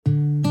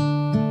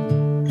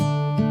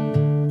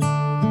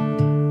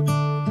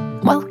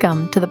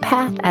Welcome to The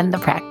Path and the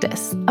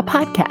Practice, a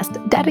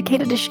podcast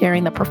dedicated to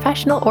sharing the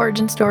professional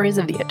origin stories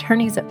of the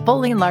attorneys at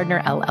Foley &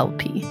 Lardner,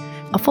 LLP,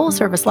 a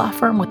full-service law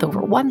firm with over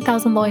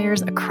 1,000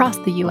 lawyers across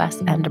the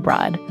U.S. and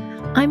abroad.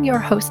 I'm your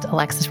host,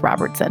 Alexis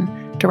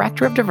Robertson,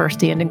 Director of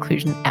Diversity and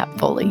Inclusion at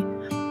Foley.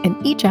 In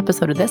each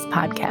episode of this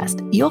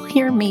podcast, you'll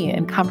hear me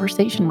in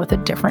conversation with a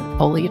different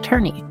Foley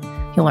attorney.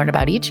 You'll learn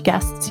about each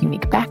guest's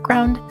unique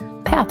background,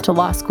 path to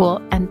law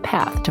school, and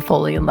path to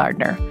Foley &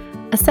 Lardner.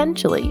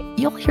 Essentially,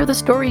 you'll hear the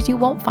stories you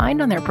won't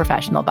find on their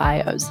professional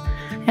bios.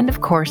 And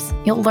of course,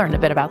 you'll learn a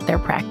bit about their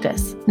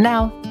practice.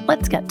 Now,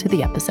 let's get to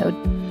the episode.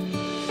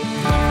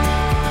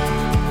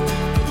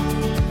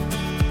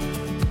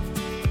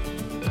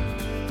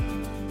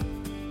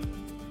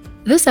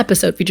 This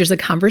episode features a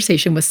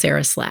conversation with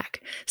Sarah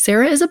Slack.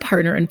 Sarah is a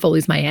partner in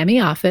Foley's Miami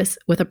office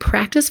with a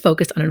practice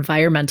focused on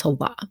environmental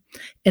law.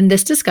 In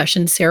this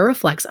discussion, Sarah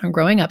reflects on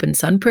growing up in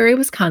Sun Prairie,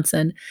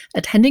 Wisconsin,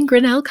 attending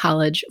Grinnell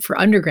College for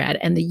undergrad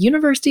and the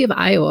University of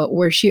Iowa,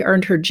 where she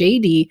earned her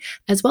JD,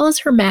 as well as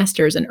her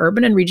master's in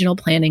urban and regional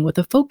planning with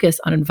a focus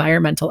on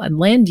environmental and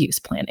land use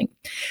planning.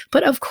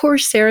 But of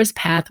course, Sarah's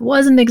path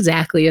wasn't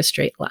exactly a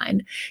straight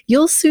line.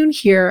 You'll soon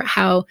hear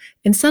how,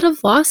 instead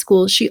of law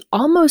school, she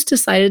almost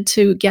decided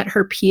to get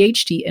her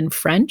PhD in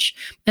French,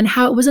 and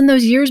how it was in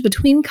those years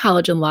between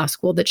college and law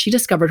school that she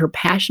discovered her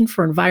passion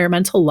for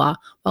environmental law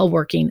while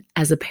working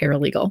as a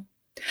paralegal.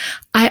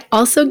 I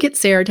also get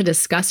Sarah to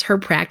discuss her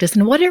practice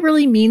and what it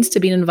really means to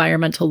be an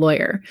environmental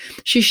lawyer.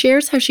 She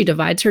shares how she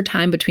divides her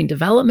time between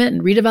development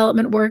and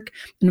redevelopment work,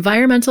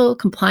 environmental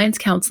compliance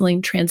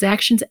counseling,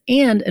 transactions,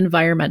 and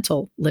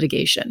environmental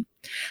litigation.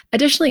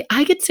 Additionally,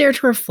 I get Sarah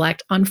to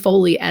reflect on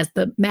Foley as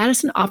the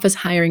Madison office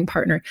hiring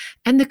partner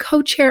and the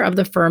co-chair of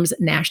the firm's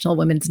National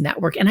Women's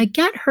Network, and I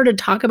get her to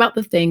talk about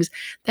the things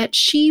that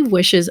she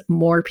wishes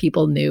more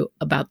people knew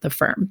about the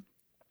firm.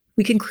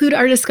 We conclude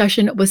our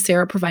discussion with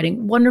Sarah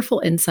providing wonderful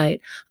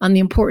insight on the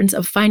importance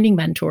of finding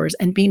mentors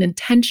and being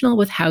intentional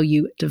with how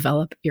you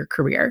develop your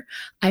career.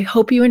 I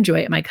hope you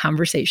enjoy my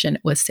conversation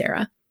with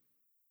Sarah.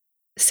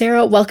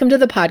 Sarah, welcome to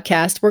the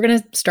podcast. We're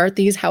going to start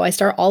these how I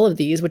start all of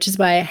these, which is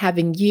by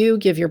having you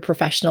give your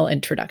professional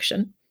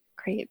introduction.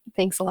 Great.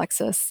 Thanks,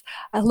 Alexis.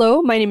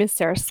 Hello, my name is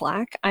Sarah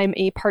Slack. I'm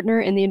a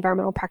partner in the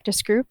environmental practice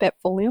group at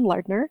Foley &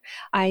 Lardner.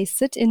 I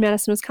sit in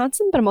Madison,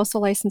 Wisconsin, but I'm also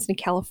licensed in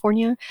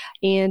California,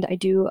 and I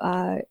do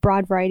a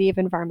broad variety of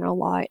environmental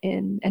law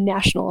in a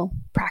national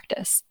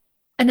practice.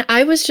 And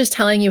I was just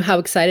telling you how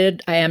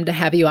excited I am to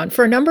have you on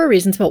for a number of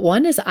reasons, but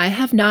one is I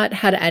have not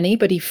had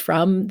anybody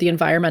from the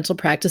environmental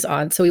practice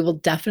on, so we will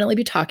definitely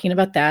be talking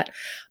about that.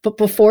 But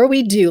before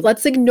we do,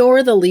 let's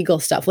ignore the legal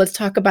stuff. Let's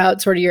talk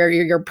about sort of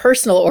your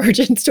personal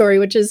origin story,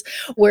 which is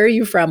where are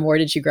you from? Where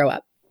did you grow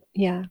up?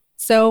 Yeah.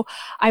 So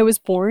I was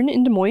born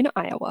in Des Moines,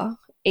 Iowa,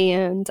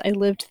 and I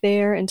lived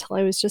there until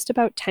I was just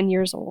about 10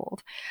 years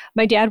old.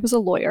 My dad was a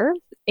lawyer,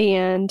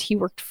 and he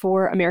worked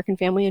for American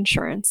Family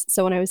Insurance.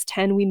 So when I was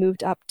 10, we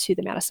moved up to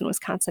the Madison,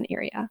 Wisconsin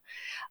area.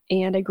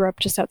 And I grew up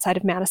just outside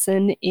of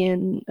Madison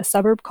in a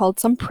suburb called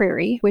Sun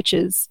Prairie, which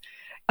is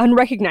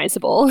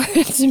unrecognizable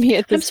to me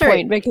at this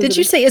point. Did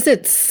you say, is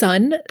it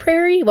Sun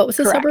Prairie? What was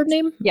the Correct. suburb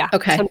name? Yeah.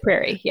 Okay. Sun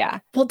Prairie. Yeah.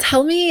 Well,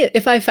 tell me,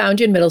 if I found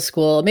you in middle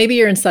school, maybe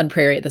you're in Sun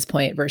Prairie at this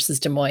point versus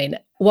Des Moines,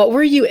 what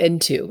were you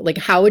into? Like,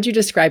 how would you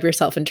describe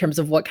yourself in terms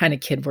of what kind of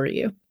kid were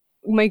you?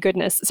 My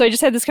goodness. So I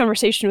just had this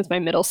conversation with my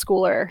middle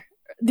schooler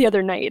the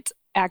other night.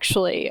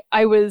 Actually,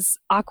 I was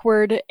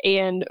awkward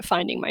and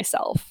finding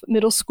myself.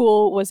 Middle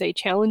school was a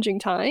challenging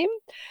time.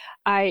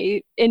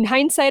 In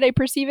hindsight, I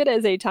perceive it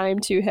as a time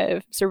to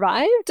have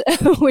survived,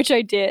 which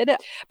I did.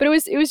 But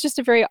it was just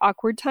a very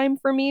awkward time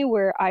for me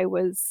where I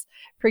was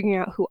figuring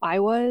out who I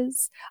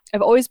was.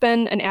 I've always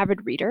been an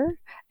avid reader.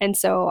 And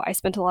so I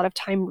spent a lot of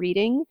time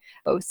reading,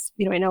 both,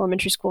 in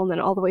elementary school and then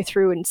all the way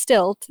through, and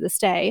still to this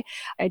day,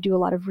 I do a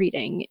lot of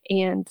reading.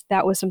 And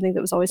that was something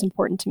that was always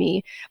important to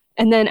me.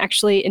 And then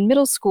actually in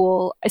middle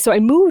school, so I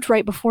moved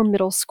right before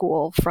middle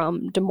school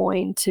from Des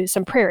Moines to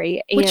Sun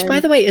Prairie. Which, by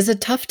the way, is a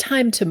tough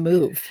time to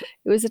move.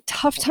 It was a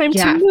tough time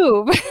to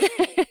move.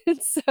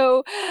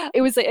 So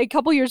it was a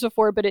couple years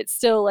before, but it's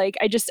still like,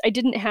 I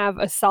didn't have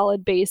a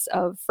solid base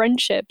of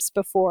friendships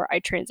before I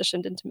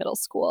transitioned into middle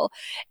school.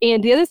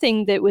 And the other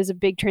thing that was a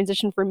big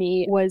transition for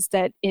me was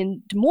that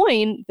in Des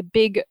Moines, the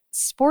big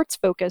sports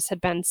focus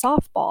had been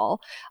softball.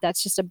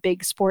 That's just a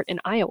big sport in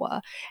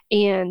Iowa.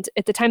 And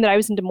at the time that I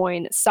was in Des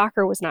Moines,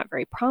 soccer was not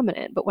very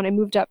prominent. But when I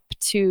moved up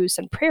to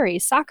Sun Prairie,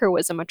 soccer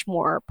was a much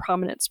more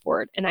prominent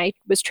sport. And I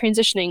was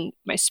transitioning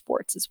my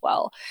sports as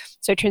well.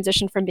 So I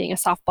transitioned from being a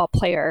softball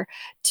player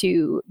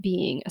to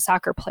being a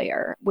soccer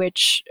player,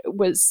 which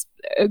was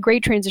a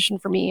great transition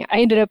for me.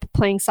 I ended up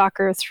playing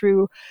soccer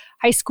through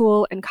high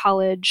school and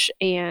college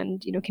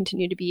and,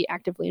 continue to be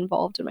actively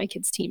involved in my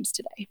kids' teams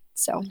today.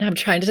 So I'm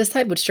trying to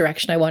decide which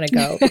direction I want to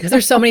go because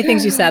there's so many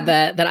things you said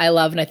that I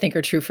love and I think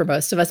are true for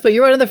most of us. But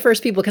you're one of the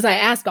first people, because I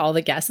ask all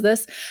the guests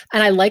this,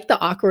 and I like the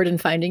awkward in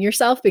finding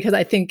yourself, because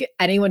I think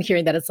anyone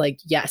hearing that, it's like,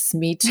 yes,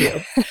 me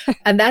too.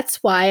 And that's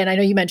why, and I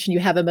know you mentioned you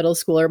have a middle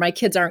schooler. My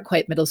kids aren't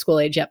quite middle school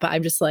age yet, but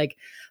I'm just like,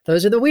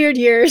 those are the weird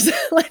years.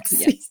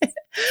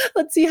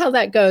 Let's see how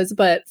that goes.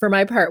 But for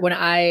my part, when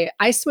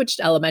I switched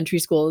elementary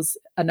schools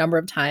a number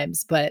of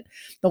times, but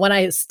the one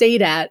I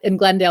stayed at in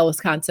Glendale,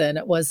 Wisconsin,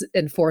 was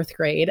in fourth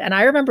grade. And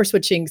I remember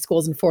switching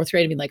schools in fourth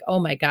grade and being like, oh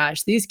my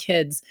gosh, these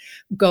kids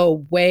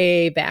go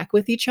way back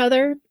with each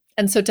other.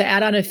 And so to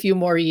add on a few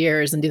more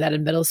years and do that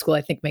in middle school,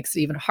 I think makes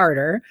it even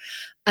harder.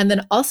 And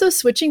then also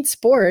switching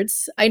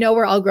sports. I know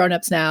we're all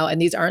grown-ups now,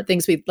 and these aren't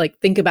things we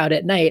think about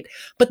at night,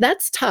 but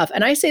that's tough.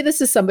 And I say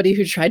this as somebody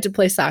who tried to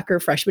play soccer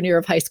freshman year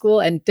of high school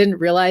and didn't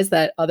realize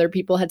that other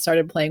people had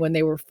started playing when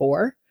they were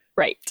 4.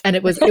 Right. And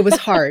it was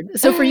hard.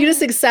 So for you to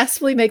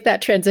successfully make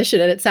that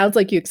transition, and it sounds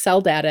like you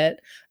excelled at it,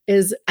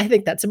 I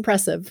think that's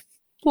impressive.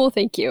 Well,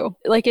 thank you.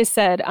 Like I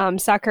said,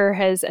 soccer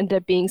has ended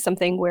up being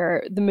something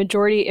where the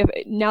majority of,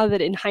 now that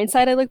in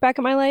hindsight I look back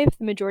at my life,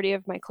 the majority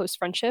of my close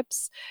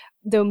friendships,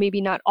 though maybe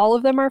not all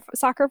of them are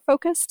soccer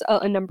focused,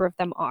 a number of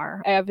them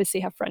are. I obviously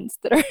have friends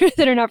that are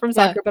that are not from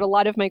soccer, but a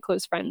lot of my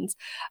close friends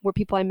were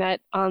people I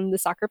met on the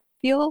soccer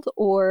field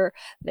or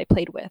that I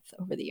played with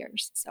over the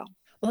years. So.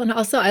 Well, and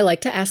also I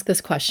like to ask this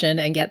question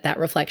and get that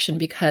reflection,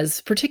 because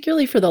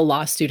particularly for the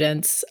law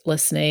students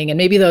listening, and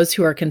maybe those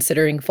who are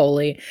considering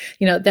Foley,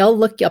 they'll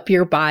look up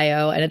your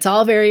bio and it's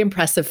all very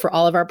impressive for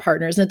all of our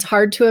partners. And it's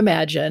hard to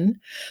imagine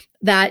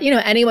that,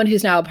 anyone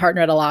who's now a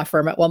partner at a law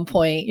firm at one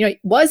point,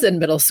 was in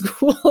middle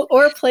school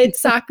or played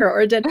soccer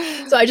or did.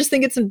 So I just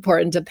think it's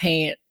important to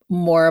paint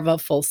more of a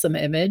fulsome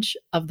image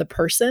of the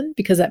person,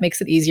 because that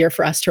makes it easier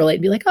for us to relate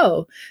and be like,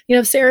 oh,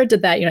 if Sarah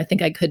did that, I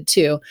think I could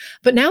too.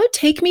 But now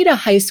take me to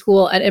high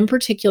school, and in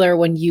particular,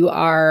 when you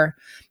are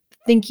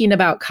thinking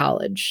about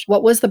college,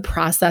 what was the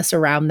process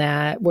around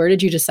that? Where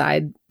did you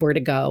decide where to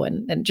go?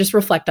 And just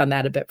reflect on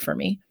that a bit for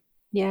me.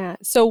 Yeah.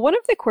 So one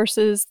of the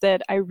courses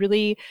that I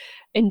really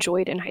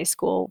enjoyed in high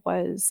school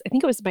was, I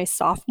think it was my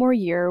sophomore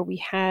year, we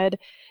had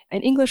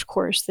an English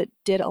course that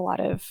did a lot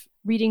of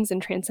readings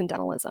and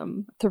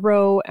transcendentalism,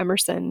 Thoreau,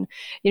 Emerson,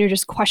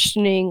 just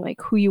questioning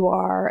who you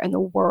are and the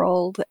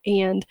world.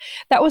 And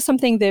that was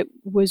something that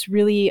was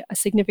really a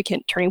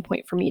significant turning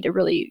point for me to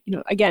really,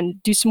 again,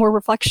 do some more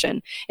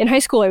reflection. In high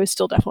school, I was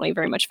still definitely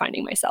very much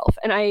finding myself.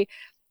 And I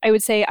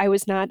would say I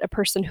was not a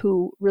person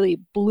who really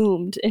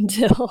bloomed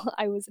until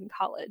I was in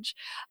college.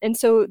 And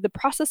so the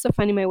process of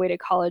finding my way to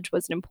college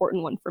was an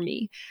important one for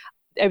me.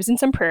 I was in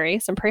Sun Prairie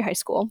High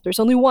School. There's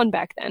only one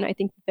back then. I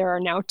think there are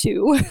now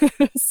 2.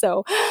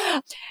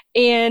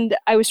 And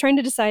I was trying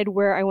to decide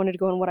where I wanted to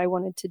go and what I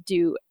wanted to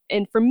do.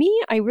 And for me,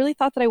 I really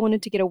thought that I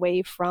wanted to get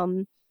away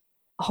from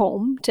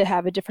home to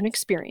have a different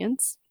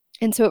experience.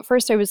 And so at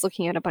first I was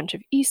looking at a bunch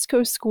of East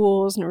Coast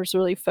schools and was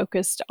really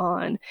focused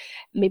on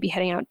maybe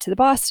heading out to the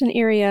Boston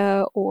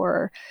area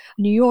or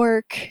New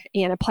York,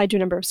 and applied to a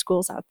number of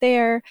schools out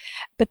there.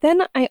 But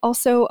then I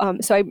also,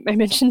 I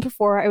mentioned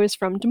before I was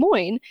from Des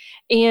Moines,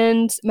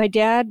 and my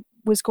dad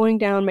was going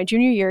down my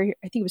junior year.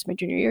 I think it was my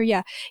junior year.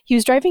 Yeah. He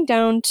was driving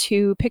down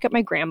to pick up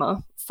my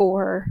grandma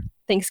for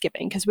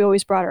Thanksgiving, because we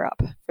always brought her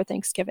up for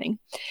Thanksgiving.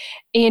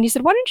 And he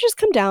said, why don't you just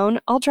come down?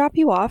 I'll drop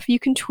you off. You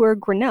can tour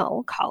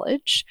Grinnell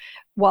College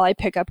while I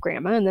pick up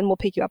grandma, and then we'll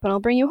pick you up and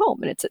I'll bring you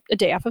home. And it's a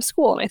day off of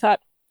school. And I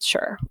thought,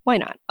 sure, why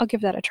not? I'll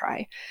give that a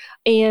try.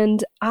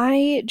 And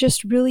I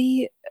just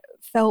really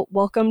felt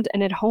welcomed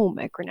and at home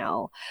at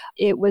Grinnell.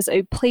 It was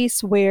a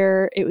place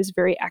where it was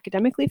very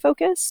academically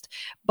focused,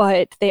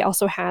 but they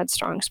also had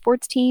strong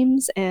sports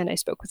teams. And I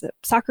spoke with a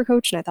soccer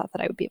coach, and I thought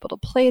that I would be able to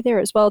play there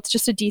as well. It's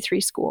just a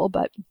D3 school,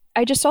 but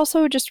I just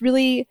also just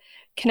really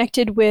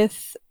connected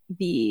with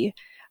the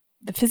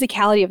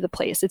physicality of the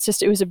place.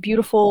 It was a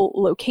beautiful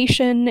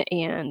location,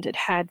 and it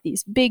had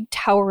these big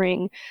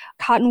towering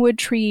cottonwood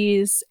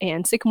trees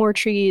and sycamore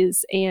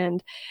trees.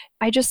 And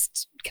I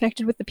just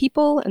connected with the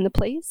people and the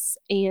place.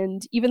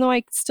 And even though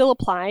I still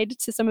applied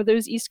to some of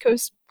those East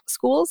Coast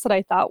schools that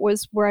I thought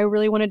was where I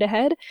really wanted to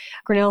head,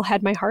 Grinnell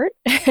had my heart.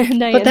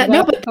 And I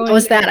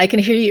I can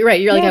hear you.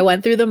 Right. You're like, I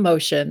went through the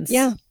motions.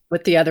 Yeah.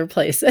 With the other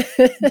places,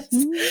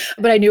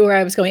 but I knew where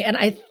I was going. And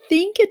I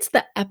think it's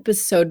the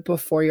episode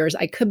before yours.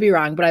 I could be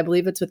wrong, but I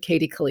believe it's with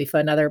Katie Khalifa,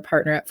 another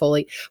partner at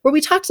Foley, where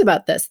we talked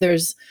about this.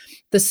 There's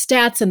the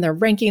stats and the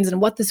rankings and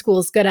what the school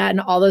is good at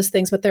and all those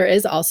things, but there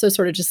is also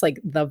sort of just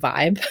the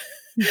vibe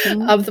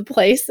of the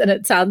place. And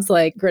it sounds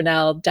like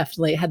Grinnell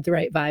definitely had the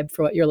right vibe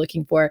for what you're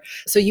looking for.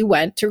 So you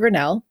went to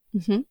Grinnell.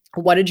 Mm-hmm.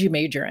 What did you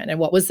major in? And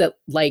what was it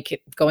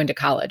like going to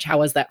college? How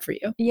was that for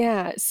you?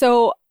 Yeah.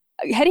 So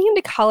heading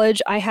into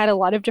college, I had a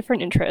lot of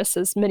different interests,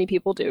 as many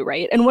people do,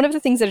 right? And one of the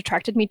things that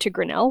attracted me to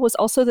Grinnell was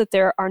also that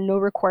there are no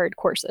required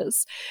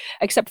courses,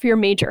 except for your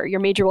major. Your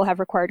major will have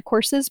required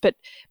courses, but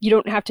you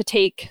don't have to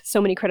take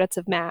so many credits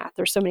of math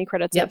or so many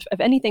credits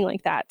of anything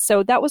like that.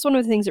 So that was one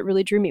of the things that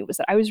really drew me, was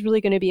that I was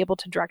really going to be able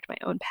to direct my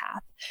own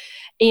path.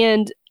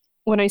 And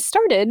when I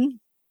started,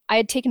 I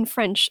had taken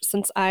French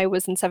since I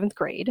was in 7th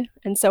grade.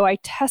 And so I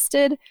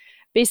tested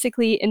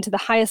basically into the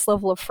highest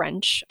level of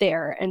French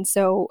there. And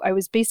so I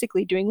was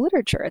basically doing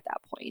literature at that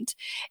point.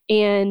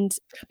 And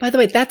by the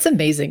way, that's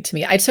amazing to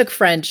me. I took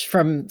French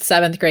from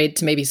 7th grade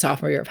to maybe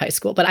sophomore year of high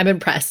school, but I'm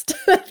impressed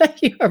that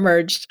you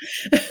emerged.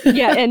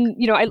 Yeah. And,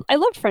 I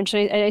loved French,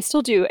 and I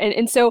still do.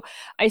 And so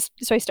I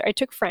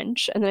took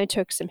French, and then I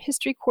took some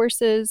history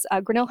courses.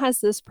 Grinnell has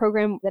this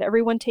program that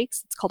everyone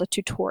takes. It's called a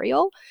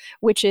tutorial,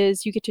 which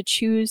is you get to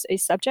choose a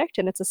subject,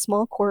 and it's a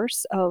small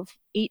course of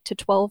 8 to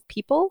 12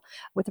 people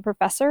with a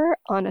professor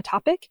on a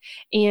topic.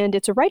 And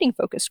it's a writing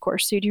focused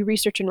course. So you do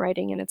research and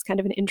writing, and it's kind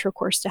of an intro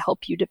course to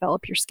help you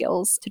develop your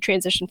skills to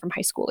transition from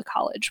high school to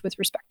college with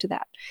respect to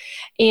that.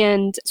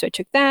 And so I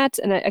took that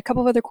and a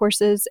couple of other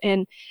courses,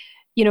 and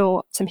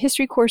some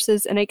history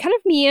courses, and I kind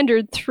of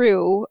meandered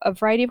through a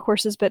variety of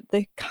courses, but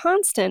the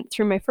constant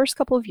through my first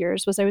couple of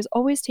years was I was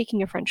always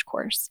taking a French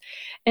course.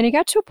 And I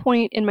got to a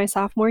point in my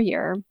sophomore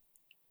year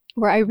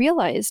where I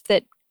realized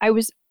that I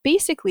was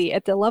basically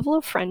at the level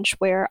of French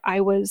where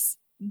I was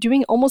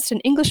doing almost an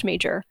English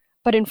major,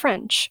 but in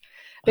French,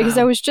 because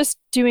I was just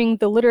doing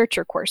the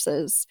literature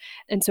courses.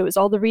 And so it was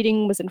all the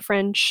reading was in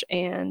French,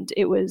 and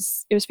it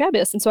was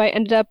fabulous. And so I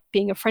ended up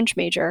being a French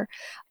major,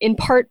 in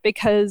part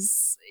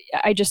because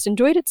I just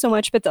enjoyed it so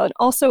much, but then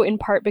also in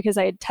part because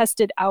I had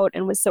tested out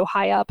and was so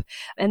high up.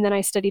 And then I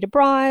studied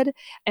abroad,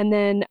 and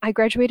then I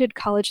graduated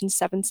college in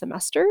 7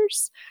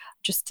 semesters,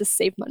 just to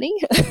save money.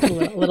 a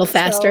little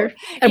faster.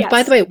 So, and yes.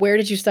 By the way, where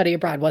did you study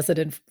abroad? Was it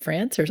in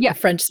France or a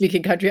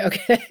French-speaking country?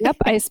 Okay. Yep.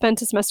 I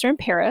spent a semester in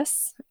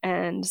Paris.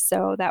 And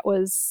so that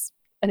was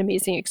an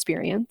amazing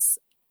experience.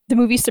 The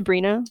movie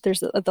Sabrina,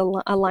 there's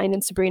a line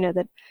in Sabrina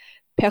that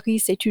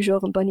Paris c'est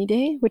toujours une bonne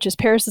idée, which is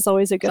Paris is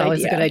always a good idea.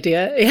 Always a good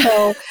idea. Yeah.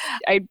 So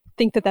I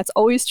think that that's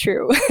always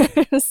true.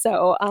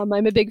 So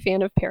I'm a big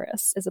fan of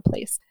Paris as a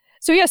place.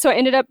 So I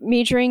ended up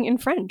majoring in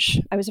French.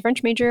 I was a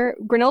French major.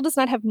 Grinnell does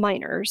not have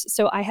minors,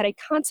 so I had a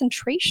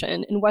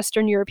concentration in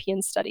Western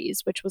European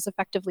studies, which was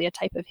effectively a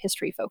type of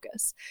history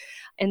focus.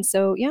 And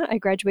so, I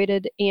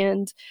graduated.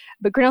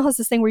 But Grinnell has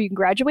this thing where you can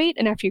graduate,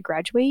 and after you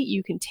graduate,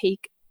 you can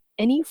take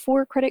any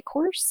 4-credit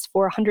course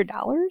for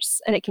 $100,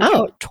 and it can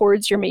count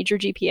towards your major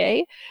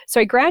GPA. So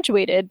I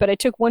graduated, but I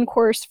took one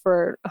course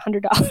for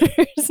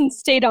 $100 and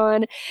stayed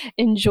on,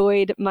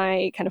 enjoyed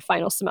my kind of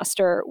final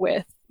semester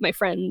with my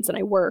friends, and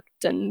I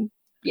worked, and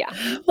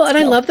Well, and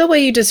I love the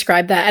way you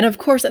describe that. And of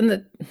course,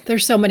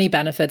 there's so many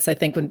benefits, I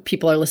think, when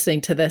people are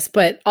listening to this,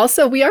 but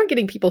also we are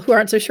getting people who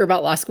aren't so sure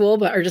about law school,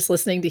 but are just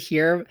listening to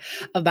hear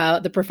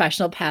about the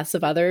professional paths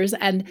of others.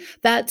 And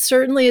that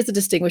certainly is a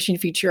distinguishing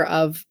feature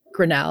of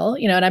Grinnell,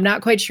 and I'm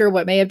not quite sure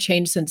what may have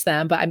changed since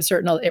then, but I'm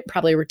certain it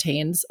probably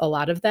retains a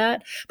lot of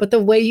that. But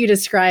the way you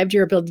described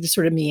your ability to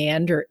sort of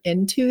meander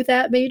into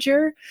that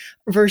major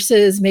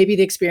versus maybe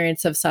the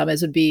experience of some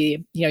as would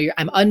be,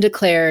 I'm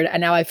undeclared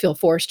and now I feel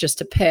forced just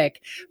to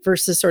pick,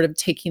 versus sort of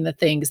taking the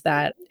things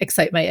that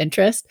excite my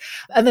interest.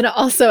 And then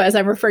also, as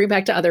I'm referring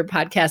back to other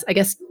podcasts, I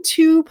guess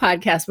 2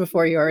 podcasts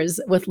before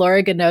yours with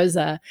Laura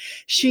Ganoza,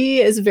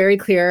 she is very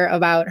clear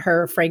about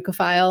her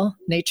Francophile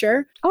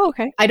nature. Oh,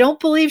 okay. I don't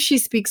believe she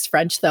speaks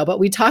French though, but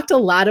we talked a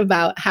lot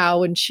about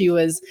how when she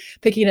was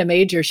picking a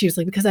major, she was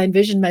like, because I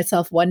envisioned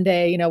myself one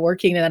day,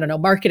 working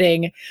in,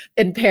 marketing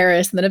in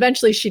Paris. And then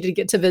eventually she did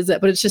get to visit,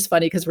 but it's just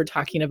funny because we're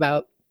talking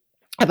about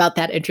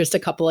that interest a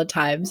couple of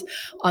times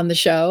on the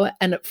show.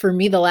 And for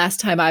me, the last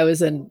time I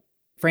was in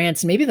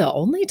France, maybe the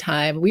only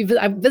time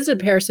I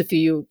visited Paris a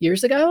few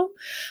years ago,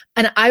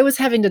 and I was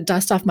having to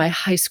dust off my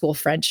high school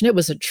French, and it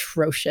was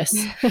atrocious,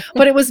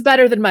 but it was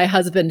better than my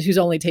husband who's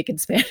only taken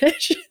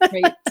Spanish.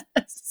 Right.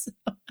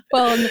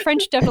 Well, and the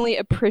French definitely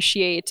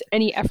appreciate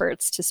any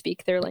efforts to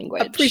speak their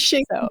language.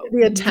 Appreciate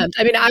the attempt.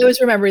 I mean, I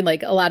was remembering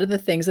like a lot of the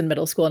things in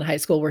middle school and high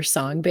school were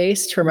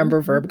song-based to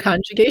remember verb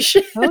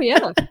conjugation. Oh,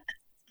 yeah.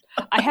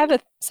 I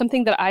have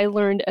something that I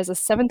learned as a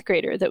 7th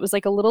grader that was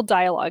like a little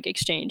dialogue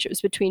exchange. It was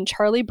between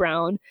Charlie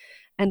Brown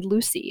and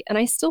Lucy, and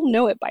I still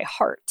know it by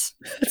heart.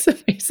 That's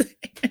amazing.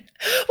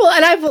 Well,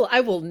 and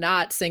I will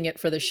not sing it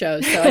for the show,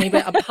 so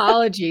anybody,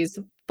 apologies,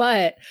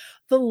 but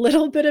the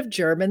little bit of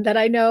German that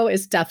I know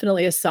is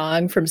definitely a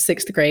song from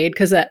 6th grade,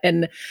 because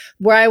and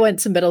where I went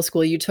to middle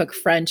school, you took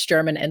French,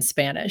 German, and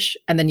Spanish,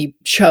 and then you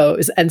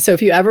chose. And so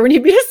if you ever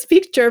need me to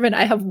speak German,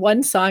 I have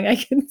one song I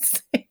can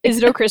sing. Is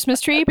it "O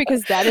Christmas Tree"?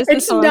 Because that is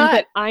the song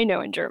that I know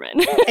in German.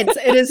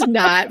 It is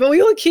not, but we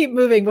will keep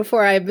moving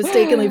before I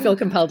mistakenly feel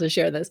compelled to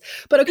share this.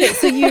 But okay,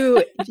 so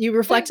you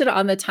reflected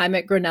on the time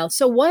at Grinnell.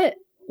 So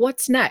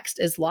what's next?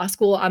 Is law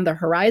school on the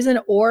horizon,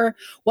 or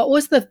what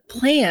was the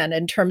plan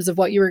in terms of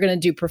what you were going to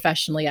do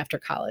professionally after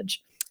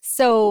college?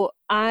 So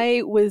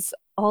I was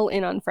all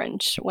in on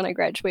French when I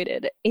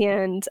graduated.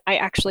 And I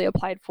actually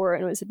applied for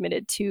and was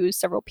admitted to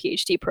several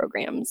PhD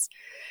programs.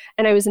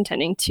 And I was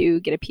intending to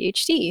get a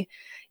PhD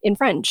in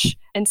French.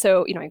 And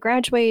so, I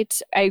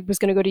graduate, I was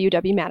going to go to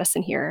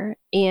UW-Madison here.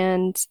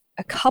 And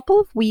a couple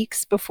of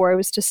weeks before I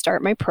was to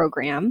start my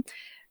program,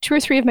 2 or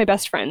 3 of my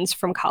best friends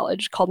from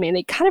college called me, and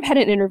they kind of had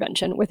an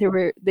intervention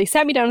where they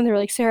sat me down and they were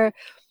like, Sarah,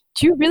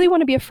 do you really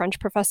want to be a French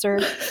professor?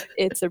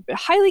 It's a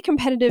highly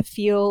competitive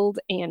field,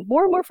 and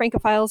more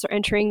francophiles are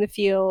entering the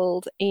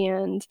field.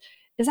 And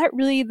is that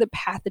really the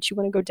path that you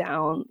want to go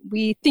down?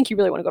 We think you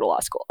really want to go to law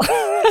school.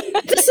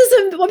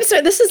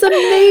 This is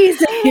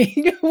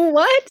amazing.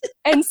 What?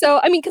 And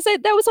so, because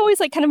that was always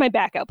like kind of my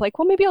backup. Like,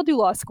 well, maybe I'll do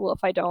law school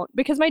if I don't,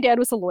 because my dad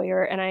was a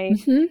lawyer, and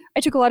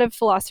I took a lot of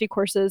philosophy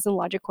courses and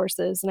logic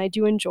courses, and I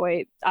do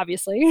enjoy,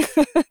 obviously,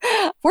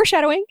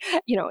 foreshadowing,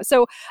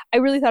 So I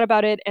really thought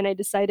about it, and I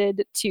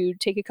decided to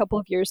take a couple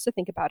of years to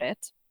think about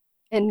it,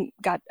 and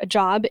got a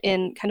job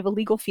in kind of a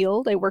legal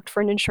field. I worked for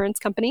an insurance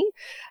company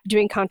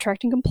doing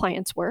contract and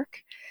compliance work.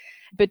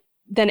 But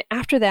then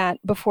after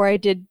that, before I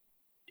did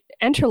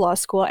enter law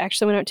school, I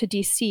actually went out to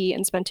DC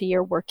and spent a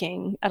year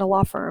working at a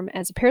law firm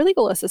as a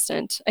paralegal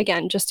assistant,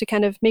 again, just to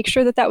kind of make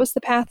sure that was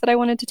the path that I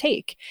wanted to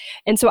take.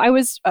 And so I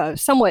was a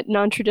somewhat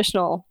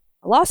non-traditional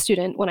law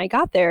student when I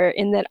got there,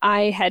 in that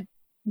I had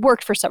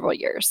worked for several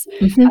years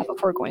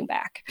before going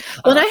back.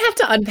 Well, and I have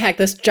to unpack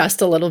this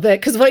just a little bit,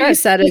 because what you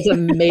said is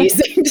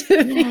amazing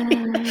to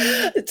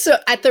me. So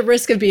at the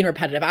risk of being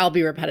repetitive, I'll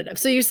be repetitive.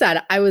 So you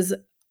said I was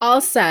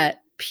all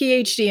set,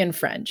 PhD in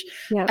French.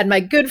 Yeah. And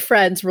my good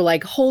friends were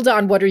like, hold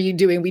on, what are you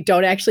doing? We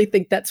don't actually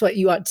think that's what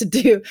you want to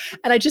do.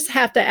 And I just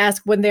have to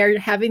ask, when they're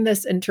having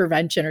this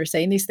intervention or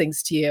saying these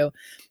things to you,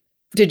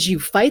 did you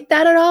fight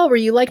that at all? Were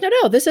you like,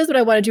 no, this is what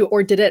I want to do?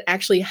 Or did it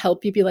actually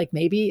help you be like,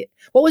 maybe?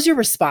 What was your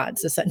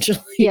response, essentially?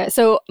 Yeah.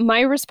 So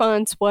my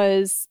response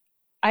was,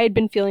 I had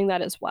been feeling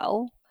that as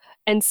well.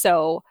 And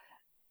so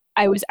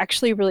I was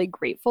actually really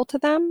grateful to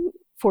them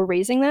for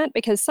raising that,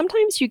 because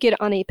sometimes you get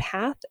on a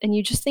path and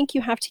you just think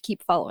you have to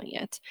keep following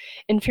it.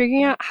 And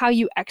figuring out how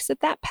you exit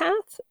that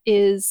path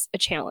is a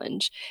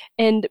challenge.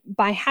 And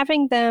by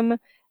having them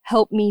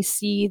help me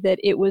see that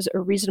it was a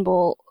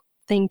reasonable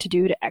thing to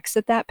do to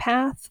exit that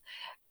path,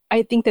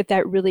 I think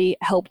that really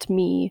helped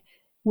me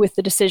with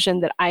the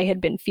decision that I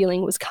had been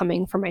feeling was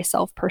coming for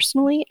myself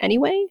personally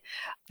anyway.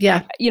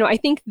 Yeah. I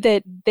think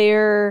that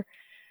their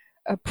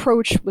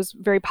approach was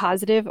very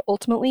positive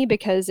ultimately,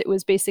 because it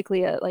was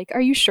basically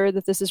are you sure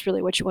that this is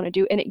really what you want to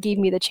do? And it gave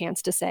me the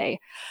chance to say,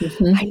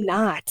 I'm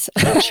not.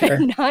 Sure.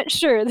 I'm not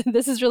sure that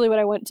this is really what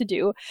I want to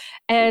do.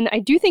 And I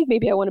do think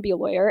maybe I want to be a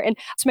lawyer. And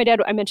so my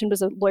dad, I mentioned,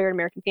 was a lawyer in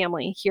American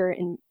Family here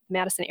in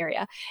Madison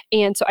area.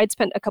 And so I'd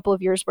spent a couple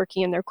of years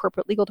working in their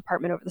corporate legal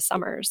department over the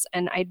summers,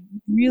 and I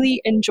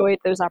really enjoyed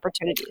those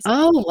opportunities.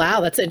 Oh,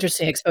 wow. That's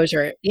interesting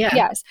exposure. Yeah.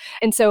 Yes.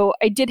 And so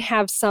I did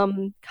have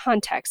some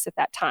context at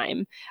that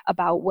time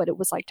about what it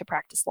was like to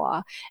practice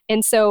law.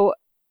 And so,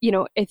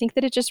 I think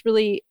that it just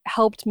really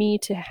helped me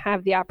to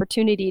have the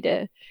opportunity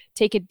to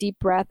take a deep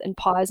breath and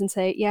pause and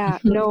say,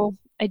 no,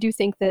 I do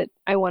think that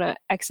I want to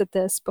exit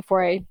this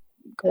before I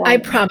go on. I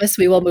promise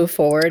we will move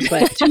forward,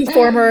 but 2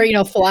 former,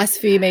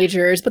 philosophy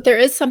majors, but there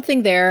is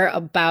something there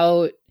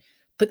about,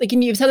 but like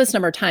you've said this a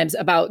number of times,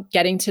 about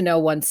getting to know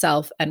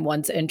oneself and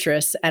one's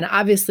interests. And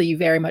obviously you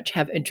very much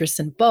have interests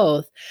in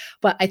both,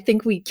 but I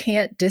think we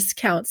can't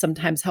discount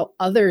sometimes how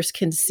others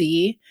can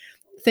see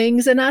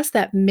things in us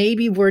that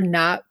maybe we're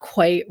not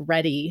quite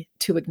ready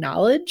to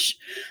acknowledge.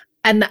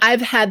 And I've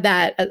had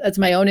that as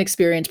my own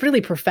experience, particularly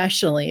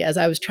professionally, as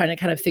I was trying to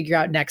kind of figure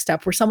out next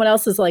step, where someone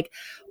else is like,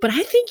 but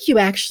I think you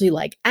actually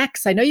like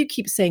X. I know you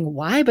keep saying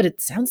Y, but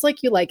it sounds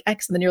like you like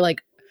X. And then you're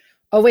like,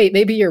 oh, wait,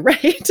 maybe you're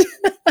right.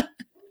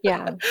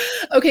 Yeah.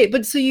 Okay.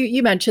 But so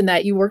you mentioned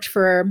that you worked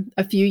for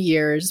a few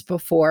years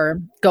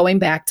before going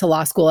back to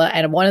law school.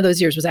 And one of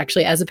those years was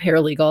actually as a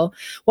paralegal.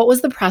 What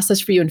was the process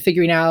for you in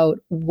figuring out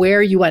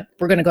where you went,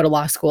 we're going to go to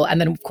law school? And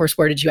then, of course,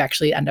 where did you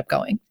actually end up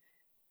going?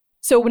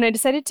 So when I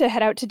decided to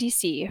head out to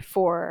DC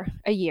for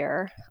a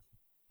year,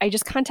 I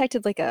just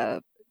contacted like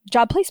a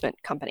job placement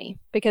company,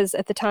 because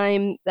at the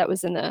time that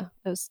was in the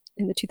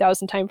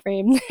 2000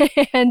 timeframe.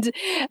 And,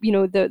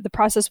 the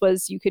process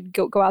was you could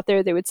go out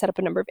there, they would set up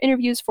a number of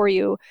interviews for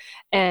you,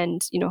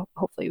 and,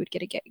 hopefully you would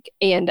get a gig.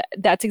 And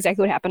that's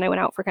exactly what happened. I went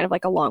out for kind of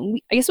like a long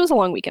week. I guess it was a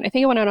long weekend. I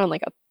think I went out on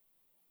like a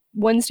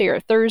Wednesday or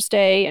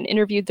Thursday and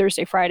interviewed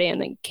Thursday, Friday, and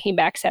then came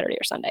back Saturday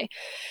or Sunday.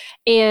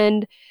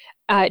 And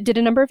did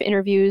a number of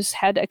interviews,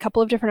 had a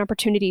couple of different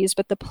opportunities,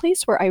 but the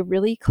place where I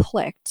really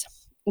clicked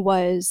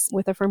was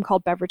with a firm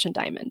called Beveridge and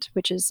Diamond,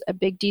 which is a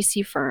big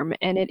DC firm,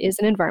 and it is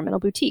an environmental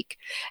boutique.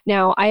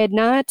 Now, I had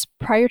not,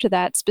 prior to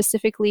that,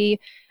 specifically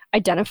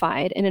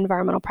identified an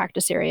environmental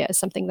practice area as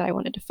something that I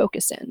wanted to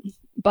focus in.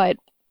 But,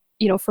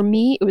 for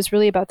me, it was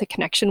really about the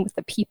connection with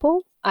the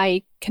people.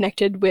 I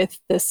connected with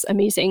this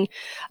amazing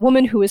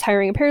woman who was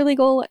hiring a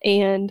paralegal,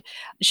 and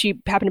she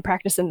happened to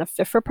practice in the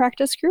FIFRA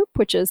practice group,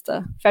 which is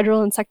the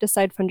Federal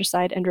Insecticide,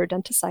 Fungicide, and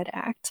Rodenticide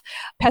Act,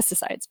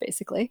 pesticides,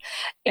 basically.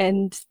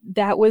 And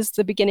that was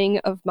the beginning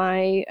of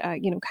my,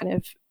 kind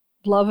of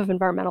love of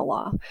environmental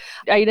law.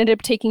 I ended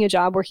up taking a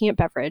job working at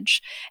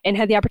Beverage and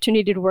had the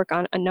opportunity to work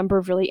on a number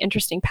of really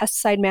interesting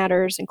pesticide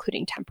matters,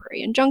 including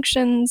temporary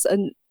injunctions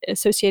and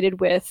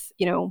associated with,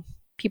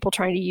 people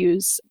trying to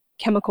use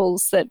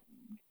chemicals that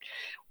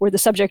were the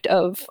subject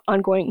of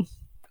ongoing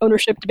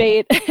ownership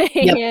debate.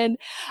 Yep.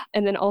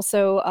 and then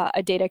also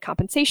a data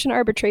compensation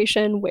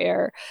arbitration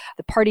where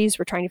the parties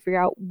were trying to figure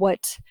out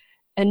what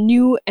a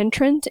new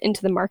entrant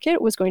into the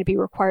market was going to be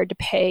required to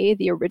pay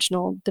the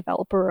original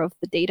developer of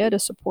the data to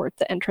support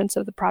the entrance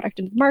of the product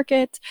into the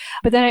market.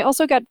 But then I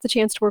also got the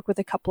chance to work with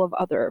a couple of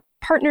other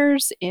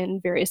partners in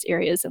various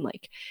areas in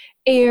like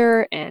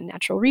air and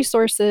natural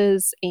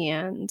resources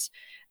and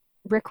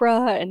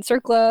RCRA and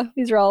CERCLA.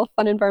 These are all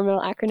fun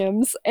environmental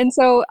acronyms. And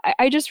so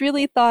I just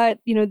really thought,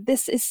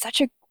 this is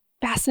such a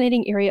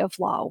fascinating area of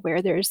law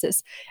where there's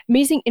this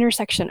amazing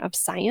intersection of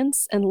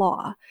science and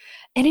law.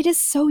 And it is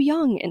so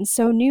young and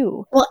so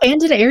new. Well,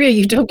 and an area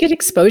you don't get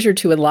exposure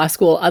to in law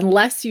school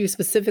unless you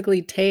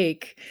specifically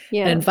take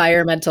an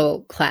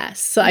environmental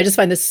class. So I just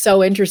find this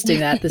so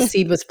interesting that the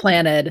seed was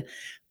planted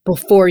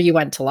before you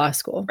went to law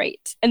school.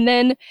 Right. And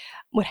then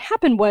what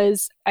happened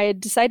was I had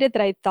decided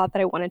that I thought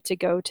that I wanted to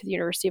go to the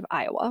University of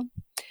Iowa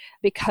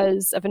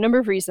because of a number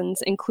of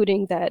reasons,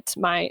 including that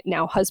my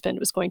now husband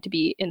was going to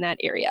be in that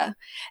area.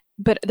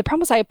 But the problem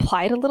was I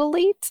applied a little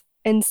late.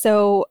 And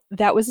so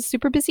that was a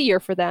super busy year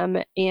for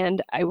them.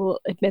 And I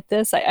will admit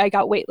this, I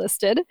got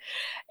waitlisted.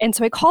 And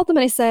so I called them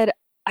and I said,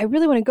 I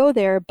really want to go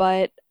there,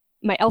 but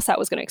my LSAT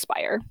was going to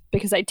expire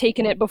because I'd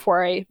taken it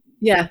before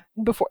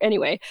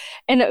anyway.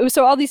 And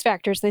so all these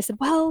factors, and they said,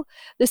 well,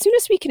 the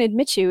soonest we can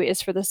admit you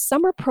is for the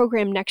summer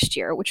program next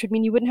year, which would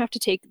mean you wouldn't have to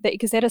take that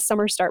because they had a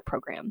summer start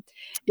program.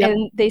 Yep.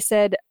 And they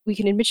said, we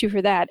can admit you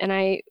for that. And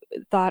I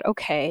thought,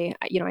 okay,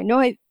 I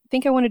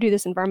think I want to do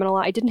this environmental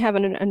law. I didn't have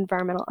an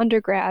environmental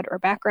undergrad or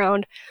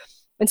background.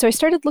 And so I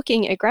started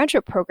looking at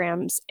graduate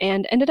programs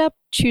and ended up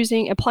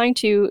applying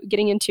to,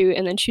 getting into,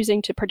 and then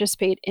choosing to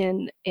participate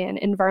in an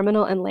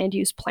environmental and land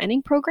use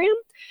planning program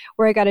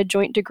where I got a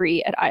joint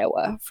degree at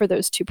Iowa for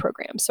those two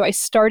programs. So I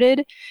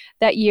started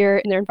that year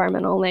in their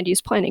environmental and land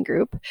use planning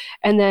group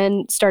and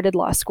then started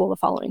law school the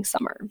following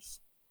summer.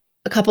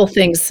 A couple of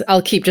things.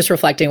 I'll keep just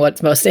reflecting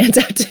what most stands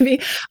out to me.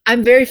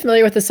 I'm very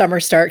familiar with the summer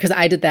start because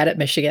I did that at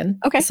Michigan.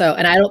 Okay. So,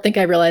 and I don't think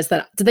I realized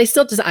that.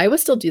 Does Iowa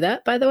still do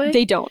that, by the way?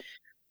 They don't.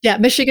 Yeah,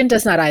 Michigan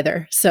does not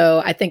either.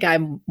 So I think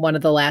I'm one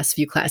of the last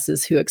few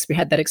classes who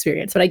had that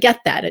experience. But I get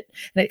that. And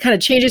it kind of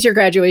changes your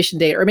graduation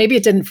date. Or maybe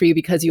it didn't for you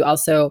because you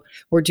also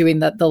were doing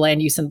the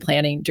land use and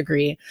planning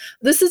degree.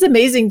 This is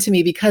amazing to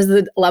me because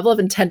the level of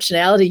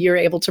intentionality you're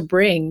able to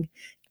bring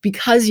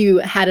because you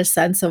had a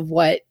sense of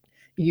what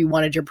you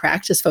wanted your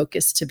practice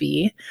focus to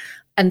be.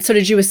 And so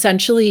did you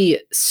essentially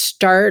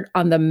start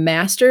on the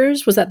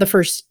master's? Was that the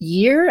first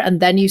year? And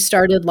then you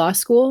started law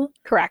school?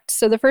 Correct.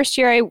 So the first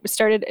year I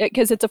started,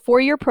 because it's a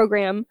 4-year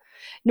program.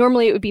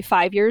 Normally it would be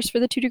 5 years for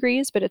the 2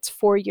 degrees, but it's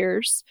 4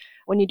 years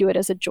when you do it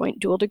as a joint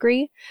dual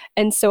degree.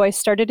 And so I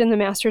started in the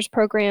master's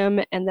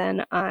program and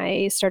then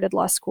I started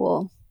law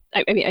school.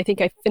 I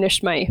think I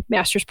finished my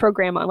master's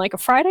program on like a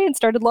Friday and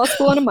started law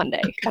school on a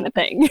Monday kind of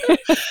thing.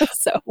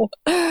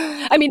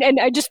 And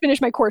I just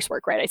finished my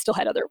coursework, right? I still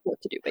had other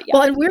work to do, but yeah.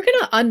 Well, and we're going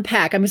to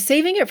unpack, I'm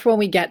saving it for when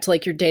we get to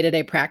like your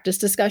day-to-day practice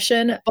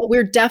discussion, but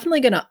we're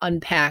definitely going to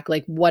unpack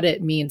like what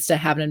it means to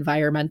have an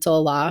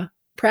environmental law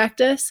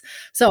practice.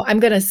 So I'm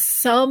going to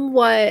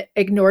somewhat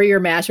ignore your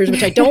master's,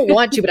 which I don't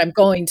want to, but I'm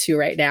going to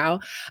right now,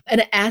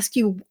 and ask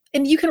you,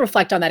 and you can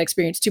reflect on that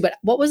experience too, but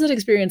what was that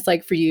experience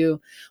like for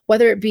you,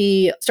 whether it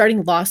be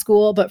starting law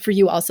school, but for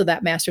you also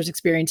that master's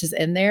experience is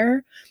in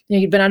there.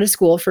 You've been out of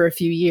school for a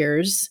few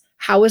years.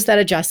 How was that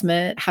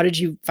adjustment? How did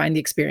you find the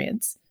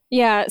experience?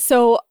 Yeah.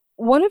 So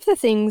one of the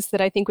things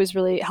that I think was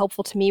really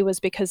helpful to me was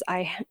because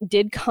I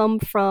did come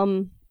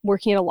from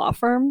working at a law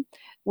firm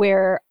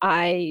where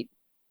I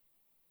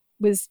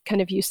was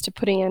kind of used to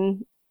putting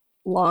in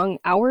long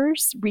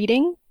hours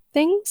reading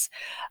things.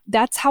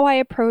 That's how I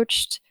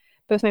approached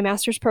both my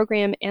master's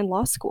program and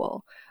law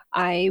school.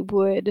 I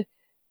would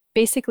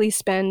basically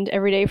spend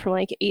every day from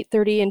like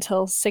 8:30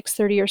 until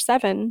 6:30 or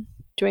 7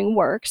 doing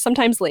work,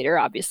 sometimes later,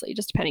 obviously,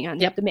 just depending on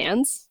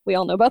demands. We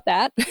all know about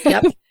that.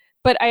 Yep.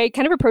 But I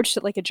kind of approached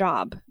it like a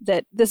job,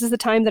 that this is the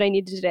time that I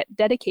need to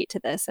dedicate to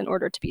this in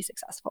order to be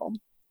successful.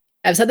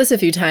 I've said this a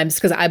few times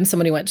because I'm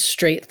someone who went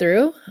straight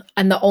through.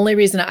 And the only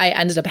reason I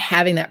ended up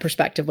having that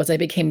perspective was I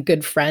became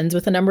good friends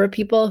with a number of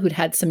people who'd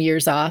had some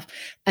years off.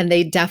 And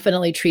they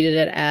definitely treated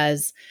it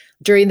as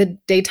during the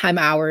daytime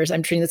hours,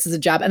 I'm treating this as a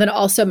job. And then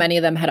also many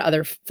of them had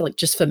other like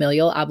just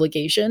familial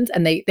obligations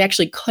and they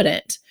actually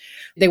couldn't.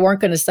 They weren't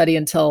going to study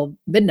until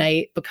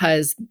midnight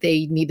because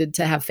they needed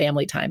to have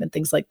family time and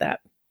things like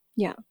that.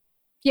 Yeah.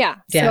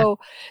 So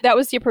that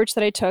was the approach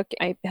that I took.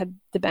 I had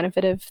the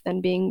benefit of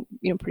then being,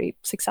 pretty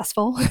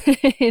successful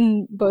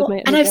in both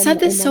my and I've said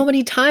this so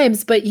many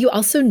times, but you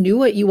also knew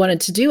what you wanted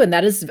to do. And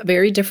that is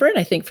very different,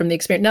 I think, from the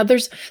experience. Now,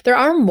 there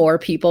are more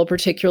people,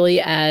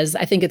 particularly as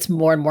I think it's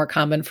more and more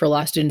common for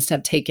law students to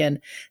have taken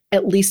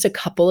at least a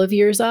couple of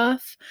years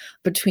off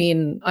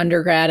between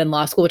undergrad and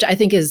law school, which I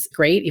think is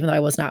great, even though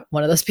I was not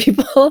one of those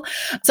people.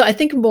 So I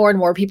think more and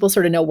more people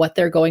sort of know what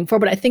they're going for.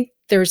 But I think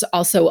there's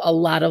also a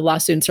lot of law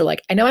students who are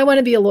like, I know I want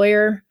to be a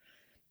lawyer.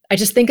 I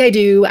just think I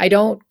do. I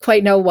don't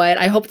quite know what.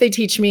 I hope they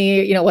teach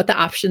me, what the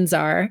options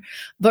are.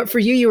 But for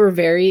you, you were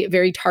very,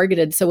 very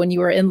targeted. So when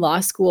you were in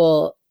law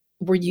school,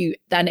 were you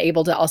then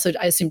able to also,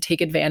 I assume, take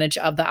advantage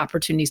of the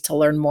opportunities to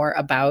learn more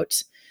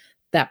about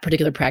that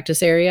particular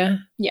practice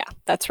area? Yeah,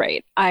 that's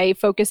right. I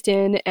focused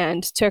in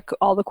and took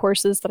all the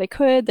courses that I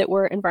could that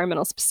were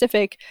environmental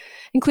specific,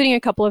 including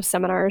a couple of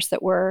seminars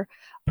that were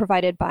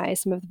provided by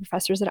some of the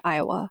professors at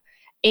Iowa.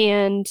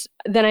 And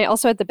then I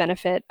also had the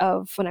benefit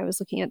of, when I was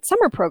looking at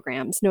summer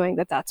programs, knowing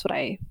that that's what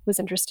I was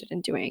interested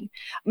in doing.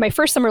 My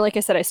first summer, like I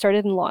said, I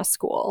started in law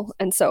school.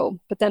 And so,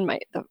 but then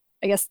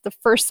I guess the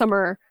first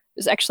summer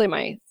was actually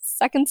my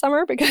second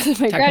summer because of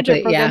my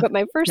graduate program. Yeah. But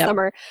my first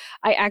summer,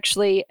 I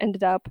actually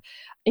ended up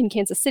in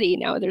Kansas City.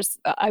 Now,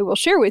 I will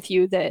share with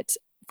you that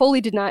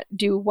Foley did not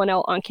do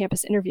 1L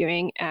on-campus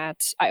interviewing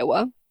at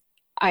Iowa.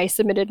 I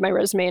submitted my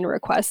resume and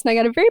request, and I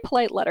got a very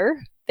polite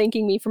letter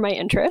thanking me for my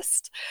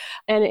interest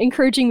and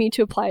encouraging me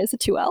to apply as a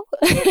 2L.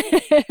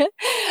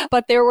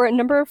 But there were a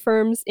number of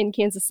firms in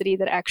Kansas City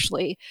that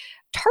actually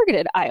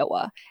targeted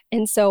Iowa.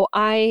 And so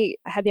I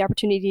had the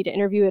opportunity to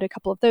interview at a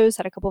couple of those,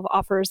 had a couple of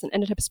offers, and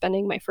ended up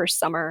spending my first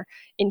summer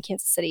in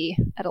Kansas City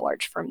at a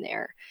large firm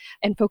there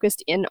and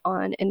focused in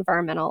on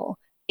environmental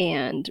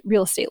and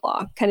real estate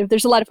law. Kind of,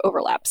 there's a lot of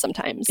overlap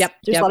sometimes.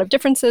 There's a lot of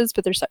differences,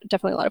 but there's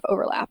definitely a lot of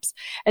overlaps.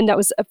 And that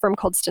was a firm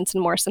called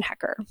Stinson Morrison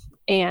Hecker.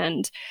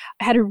 And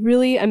I had a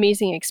really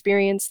amazing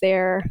experience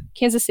there.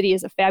 Kansas City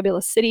is a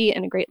fabulous city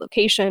and a great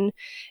location.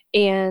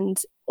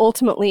 And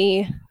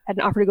ultimately had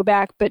an offer to go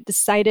back, but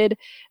decided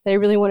that I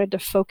really wanted to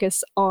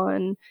focus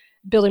on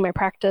building my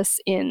practice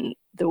in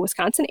the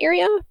Wisconsin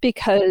area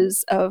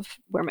because of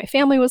where my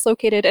family was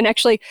located. And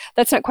actually,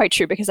 that's not quite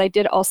true because I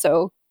did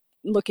also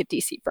look at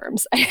DC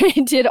firms.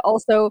 I did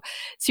also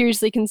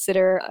seriously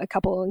consider a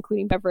couple,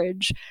 including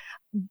beverage.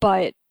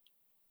 But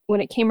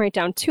when it came right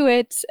down to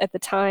it, at the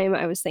time,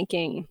 I was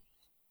thinking,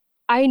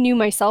 I knew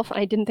myself and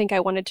I didn't think I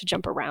wanted to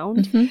jump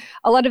around. Mm-hmm.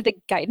 A lot of the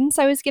guidance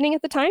I was getting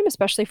at the time,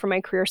 especially for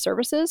my career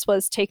services,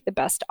 was take the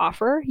best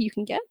offer you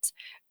can get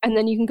and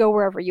then you can go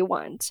wherever you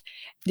want.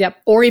 Yep.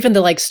 Or even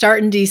to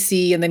start in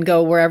DC and then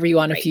go wherever you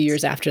want a few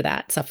years after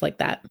that, stuff like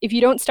that. If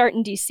you don't start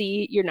in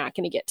DC, you're not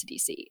going to get to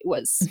DC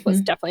was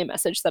definitely a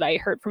message that I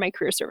heard from my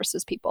career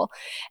services people.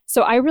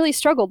 So I really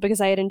struggled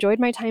because I had enjoyed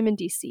my time in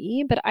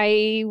DC, but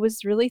I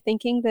was really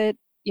thinking that,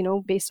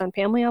 based on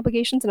family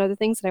obligations and other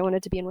things, that I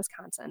wanted to be in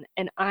Wisconsin.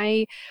 And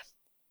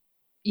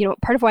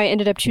part of why I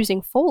ended up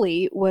choosing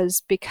Foley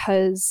was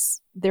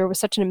because there was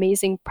such an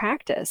amazing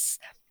practice,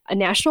 a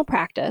national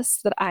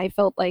practice that I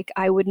felt like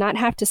I would not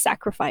have to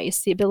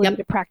sacrifice the ability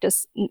to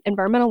practice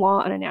environmental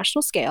law on a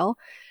national scale,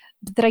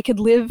 that I could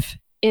live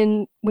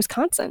in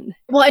Wisconsin.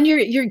 Well, and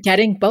you're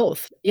getting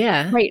both.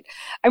 Yeah. Right.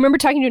 I remember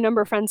talking to a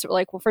number of friends who were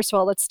like, well, first of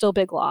all, that's still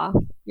big law.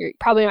 You're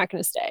probably not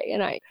going to stay.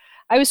 And I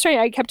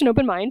kept an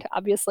open mind,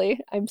 obviously.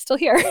 I'm still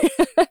here.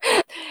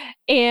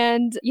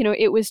 And,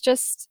 it was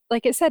just,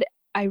 like I said,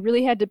 I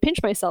really had to pinch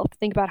myself to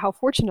think about how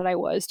fortunate I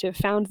was to have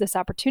found this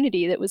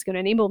opportunity that was going to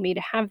enable me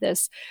to have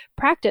this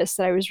practice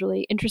that I was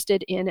really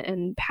interested in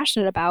and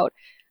passionate about,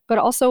 but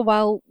also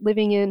while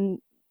living in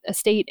a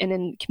state and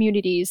in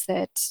communities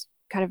that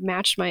kind of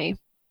matched my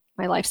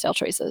lifestyle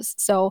choices.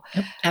 So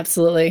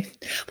absolutely.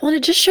 Well, and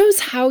it just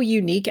shows how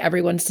unique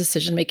everyone's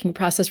decision-making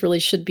process really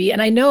should be.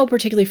 And I know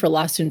particularly for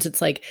law students,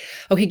 it's like,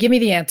 okay, give me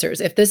the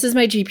answers. If this is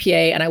my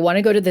GPA and I want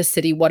to go to this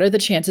city, what are the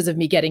chances of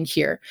me getting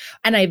here?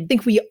 And I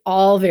think we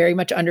all very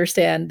much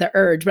understand the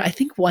urge, but I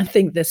think one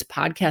thing this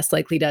podcast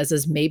likely does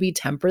is maybe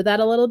temper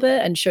that a little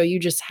bit and show you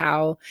just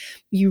how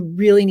you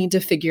really need to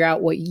figure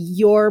out what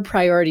your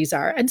priorities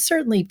are. And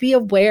certainly be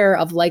aware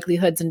of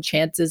likelihoods and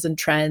chances and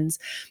trends.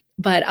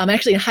 But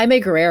actually, Jaime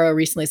Guerrero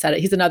recently said it.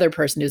 He's another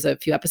person who's a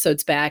few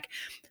episodes back.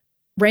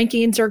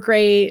 Rankings are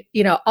great.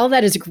 All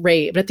that is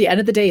great. But at the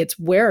end of the day, it's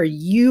where are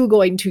you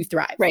going to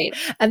thrive? Right.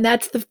 And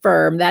that's the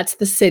firm. That's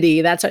the city.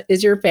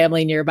 Is your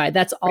family nearby?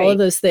 That's all of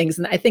those things.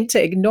 And I think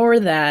to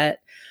ignore that,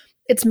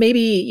 it's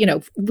maybe,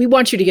 we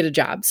want you to get a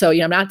job. So,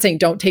 I'm not saying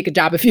don't take a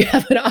job if you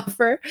have an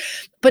offer,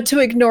 but to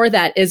ignore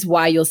that is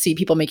why you'll see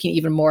people making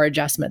even more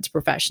adjustments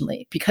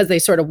professionally because they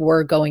sort of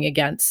were going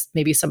against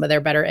maybe some of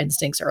their better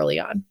instincts early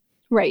on.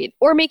 Right.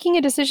 Or making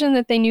a decision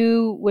that they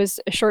knew was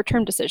a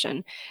short-term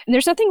decision. And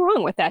there's nothing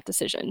wrong with that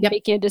decision. Yep.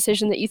 Making a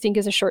decision that you think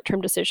is a short-term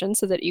decision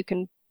so that you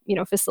can,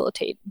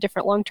 facilitate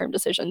different long-term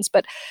decisions.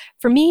 But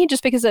for me,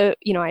 just because I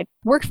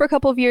worked for a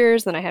couple of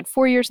years, then I had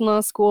 4 years in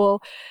law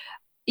school,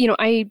 You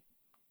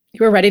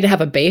were ready to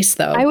have a base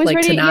though. I was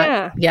ready.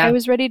 I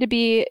was ready to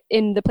be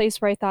in the place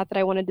where I thought that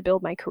I wanted to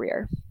build my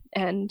career.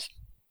 And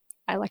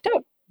I lucked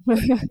out.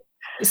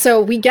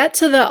 So we get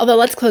to although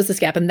let's close this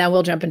gap and then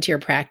we'll jump into your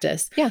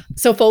practice. Yeah.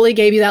 So Foley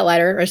gave you that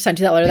letter or sent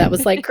you that letter that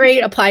was like,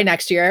 great, apply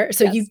next year.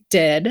 So Yes. you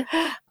did.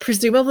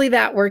 Presumably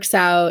that works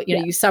out. You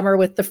know, you summer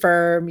with the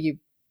firm, you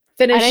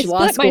finish law school.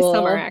 And I split my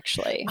summer,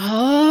 actually.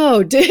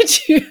 Oh,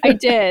 did you? I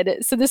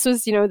did. So this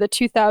was, the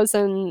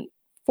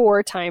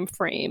 2004 time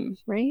frame,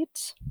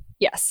 right?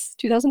 Yes,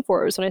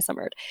 2004 was when I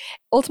summered.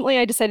 Ultimately,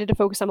 I decided to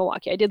focus on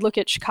Milwaukee. I did look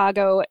at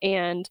Chicago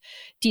and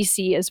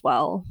DC as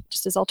well,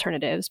 just as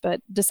alternatives,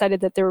 but decided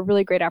that there were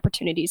really great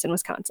opportunities in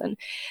Wisconsin.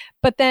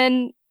 But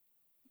then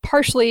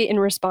partially in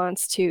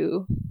response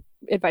to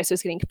advice I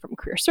was getting from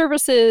career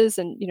services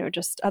and,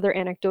 just other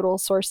anecdotal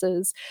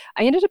sources,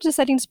 I ended up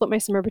deciding to split my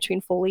summer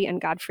between Foley and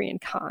Godfrey and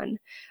Kahn.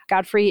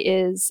 Godfrey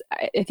is,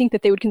 I think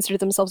that they would consider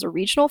themselves a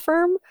regional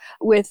firm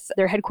with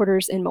their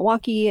headquarters in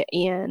Milwaukee,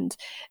 and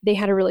they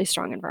had a really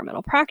strong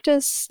environmental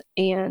practice,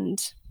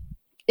 and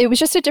it was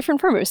just a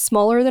different firm. It was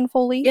smaller than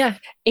Foley. Yeah.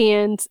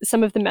 And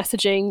some of the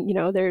messaging,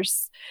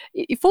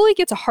 Foley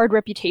gets a hard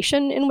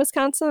reputation in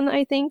Wisconsin,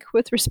 I think,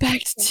 with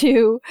respect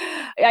to,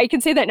 I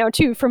can say that now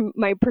too, from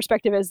my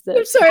perspective as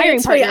the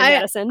hiring partner in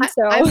Madison.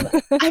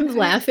 I'm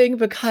laughing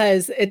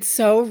because it's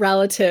so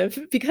relative,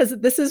 because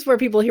this is where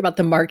people hear about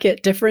the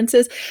market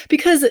differences.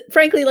 Because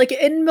frankly, like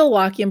in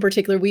Milwaukee in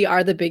particular, we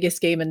are the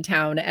biggest game in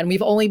town, and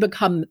we've only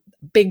become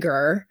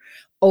bigger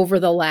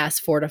over the last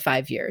 4 to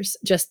 5 years.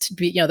 Just to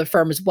be, the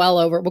firm is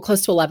we're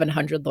close to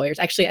 1,100 lawyers.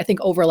 Actually, I think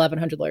over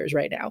 1,100 lawyers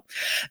right now.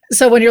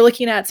 So when you're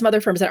looking at some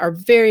other firms that are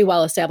very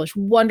well established,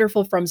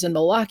 wonderful firms in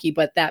Milwaukee,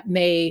 but that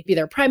may be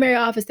their primary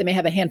office, they may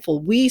have a handful.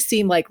 We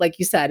seem like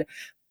you said,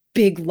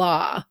 big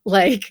law,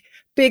 like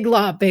big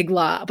law, big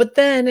law. But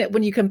then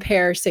when you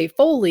compare, say,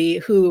 Foley,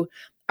 who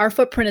our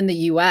footprint in the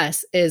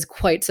US is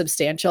quite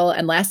substantial.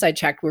 And last I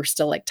checked, we're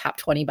still like top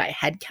 20 by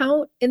head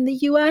count in the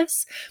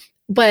US.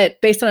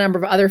 But based on a number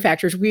of other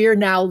factors, we are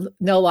now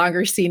no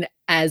longer seen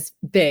as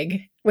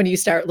big when you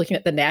start looking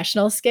at the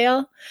national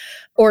scale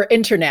or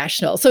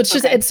international. So it's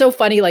just, it's so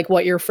funny, like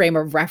what your frame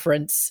of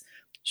reference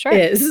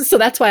is. So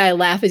that's why I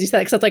laugh as you said,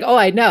 because it's like, oh,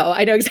 I know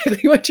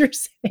exactly what you're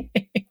saying.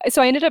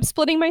 So I ended up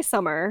splitting my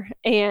summer,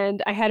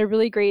 and I had a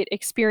really great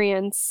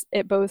experience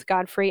at both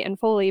Godfrey and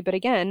Foley. But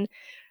again,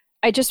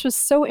 I just was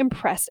so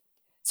impressed.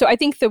 So I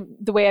think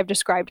the way I've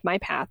described my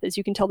path is,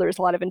 you can tell there's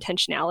a lot of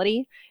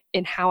intentionality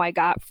in how I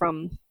got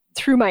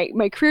through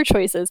my career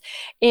choices.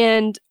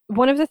 And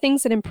one of the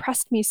things that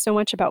impressed me so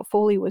much about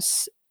Foley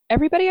was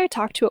everybody I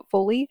talked to at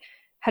Foley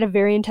had a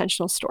very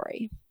intentional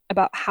story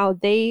about how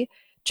they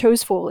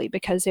chose Foley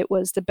because it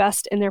was the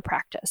best in their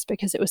practice,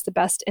 because it was the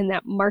best in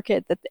that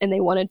market, and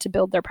they wanted to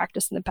build their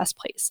practice in the best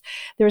place.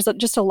 There was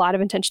just a lot of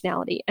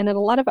intentionality. And at a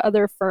lot of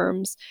other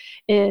firms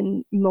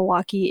in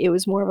Milwaukee, it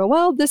was more of a,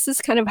 well, this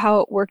is kind of how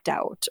it worked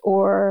out.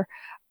 Or,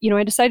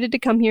 I decided to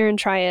come here and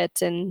try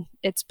it, and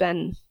it's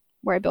been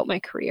where I built my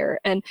career.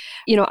 And,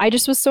 I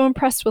just was so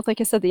impressed with, like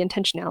I said, the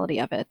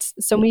intentionality of it.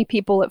 So many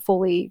people at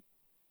Foley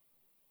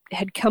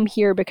had come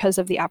here because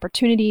of the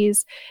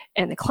opportunities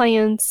and the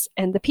clients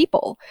and the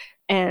people.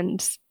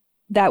 And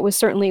that was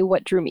certainly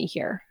what drew me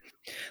here.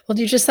 Well,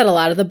 you just said a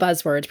lot of the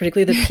buzzwords,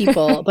 particularly the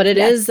people, but it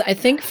is, I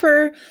think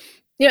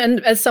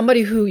and as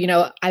somebody who,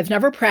 I've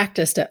never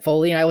practiced at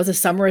Foley, and I was a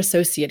summer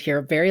associate here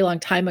a very long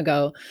time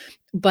ago,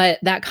 but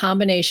that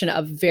combination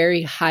of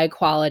very high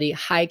quality,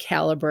 high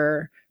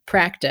caliber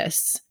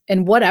practice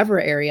in whatever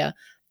area,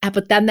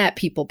 but then that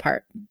people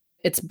part,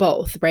 it's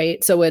both,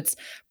 right? So it's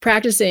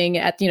practicing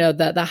at,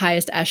 the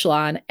highest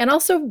echelon, and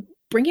also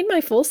bringing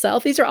my full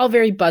self. These are all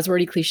very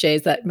buzzwordy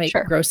cliches that might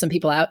gross some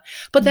people out,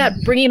 but that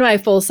bringing my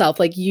full self,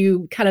 like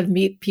you kind of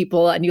meet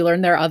people and you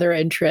learn their other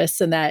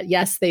interests, and that,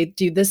 yes, they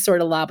do this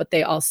sort of law, but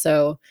they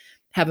also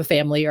have a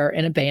family or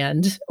in a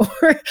band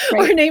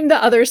or name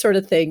the other sort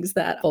of things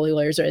that Foley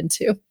lawyers are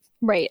into.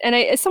 Right.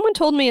 And someone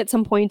told me at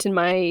some point in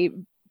my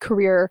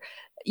career,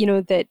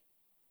 that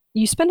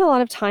you spend a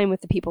lot of time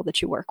with the people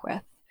that you work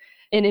with.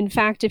 And in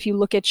fact, if you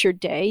look at your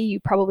day, you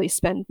probably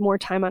spend more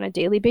time on a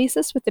daily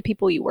basis with the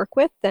people you work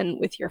with than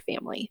with your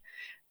family,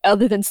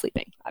 other than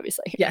sleeping,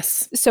 obviously.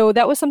 Yes. So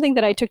that was something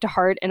that I took to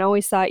heart, and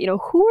always thought,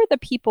 who are the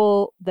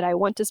people that I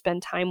want to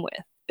spend time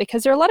with?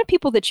 Because there are a lot of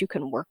people that you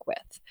can work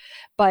with,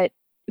 but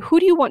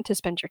who do you want to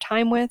spend your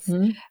time with?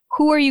 Mm-hmm.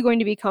 Who are you going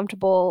to be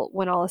comfortable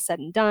when all is said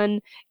and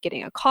done,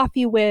 getting a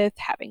coffee with,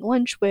 having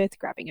lunch with,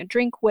 grabbing a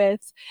drink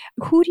with?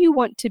 Who do you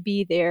want to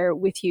be there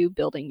with you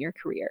building your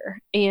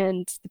career?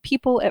 And the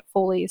people at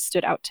Foley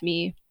stood out to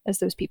me as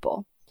those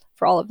people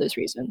for all of those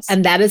reasons.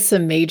 And that is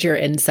some major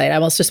insight. I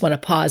almost just want to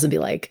pause and be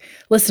like,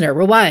 listener,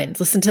 rewind,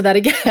 listen to that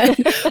again.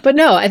 But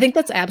no, I think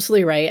that's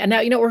absolutely right. And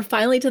now, we're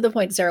finally to the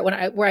point, Sarah,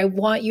 where I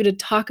want you to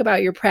talk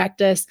about your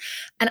practice.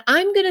 And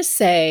I'm going to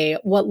say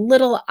what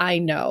little I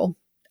know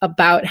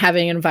about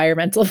having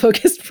environmental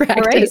focused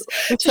practice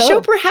to show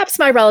perhaps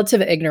my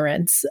relative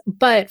ignorance.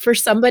 But for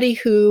somebody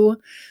who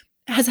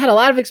has had a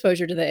lot of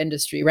exposure to the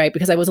industry, right?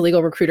 Because I was a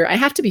legal recruiter, I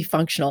have to be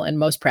functional in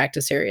most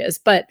practice areas.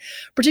 But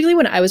particularly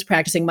when I was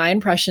practicing, my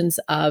impressions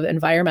of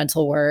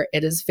environmental were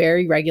it is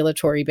very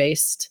regulatory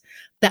based.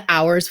 The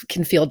hours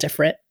can feel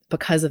different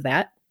because of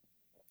that.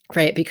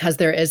 right? Because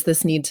there is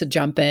this need to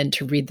jump in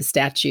to read the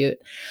statute.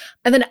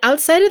 And then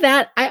outside of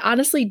that, I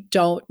honestly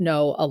don't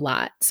know a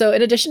lot. So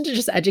in addition to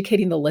just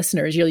educating the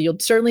listeners, you'll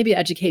certainly be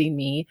educating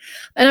me.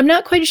 And I'm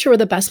not quite sure where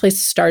the best place to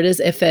start is,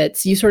 if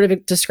it's you sort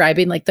of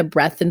describing like the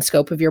breadth and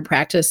scope of your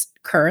practice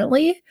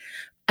currently.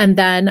 And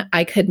then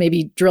I could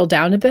maybe drill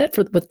down a bit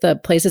with the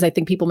places I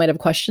think people might have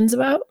questions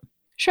about.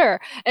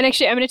 Sure. And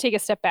actually, I'm going to take a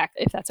step back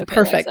if that's okay.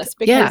 Perfect. Alexis,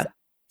 because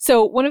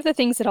so one of the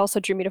things that also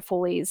drew me to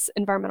Foley's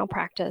environmental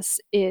practice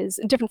is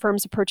different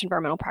firms approach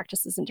environmental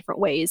practices in different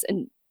ways.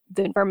 And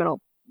the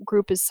environmental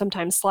group is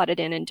sometimes slotted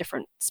in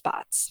different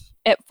spots.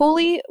 At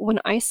Foley, when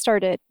I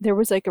started, there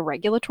was like a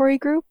regulatory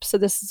group. So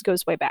this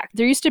goes way back.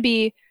 There used to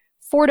be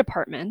 4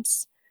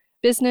 departments: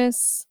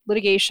 business,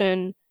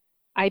 litigation,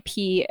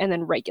 IP, and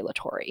then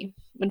regulatory.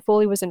 And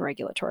Foley was in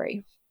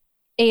regulatory.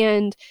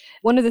 And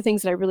one of the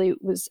things that I really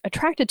was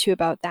attracted to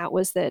about that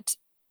was that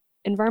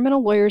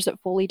environmental lawyers at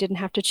Foley didn't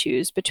have to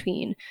choose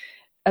between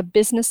a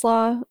business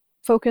law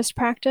focused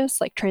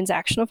practice, like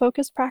transactional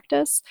focused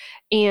practice,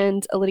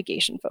 and a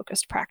litigation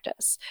focused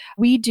practice.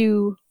 We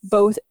do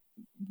both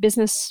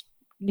business,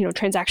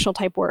 transactional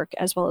type work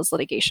as well as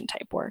litigation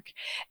type work.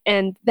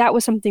 And that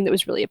was something that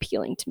was really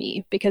appealing to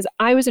me because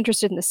I was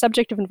interested in the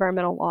subject of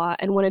environmental law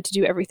and wanted to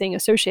do everything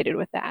associated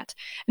with that.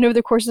 And over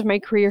the course of my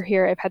career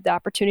here, I've had the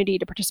opportunity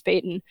to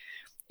participate in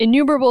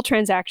innumerable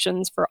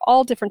transactions for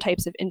all different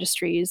types of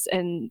industries.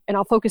 And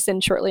I'll focus in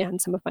shortly on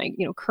some of my,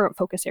 current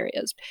focus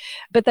areas.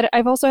 But that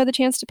I've also had the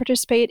chance to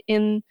participate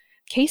in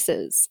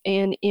cases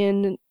and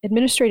in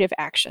administrative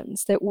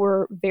actions that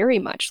were very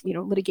much,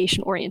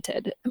 litigation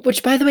oriented.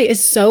 Which, by the way,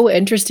 is so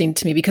interesting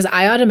to me because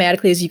I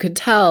automatically, as you could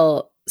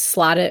tell,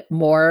 slot it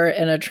more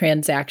in a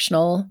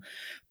transactional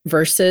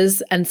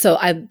versus. And so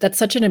that's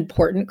such an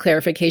important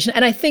clarification.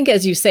 And I think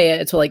as you say it,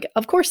 it's like,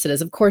 of course it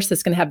is. Of course,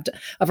 this can have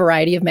a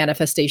variety of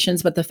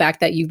manifestations. But the fact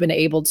that you've been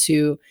able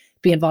to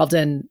be involved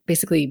in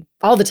basically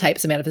all the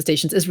types of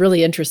manifestations is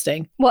really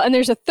interesting. Well, and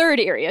there's a third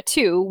area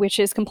too, which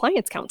is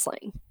compliance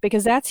counseling,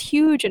 because that's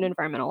huge in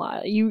environmental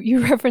law. You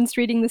referenced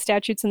reading the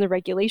statutes and the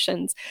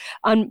regulations.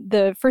 On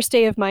the first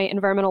day of my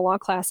environmental law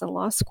class in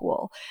law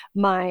school,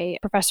 my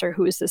professor,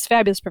 who is this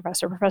fabulous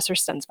professor, Professor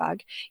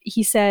Stensvag,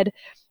 he said,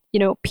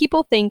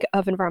 people think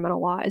of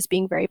environmental law as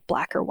being very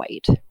black or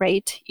white,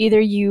 right? Either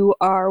you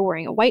are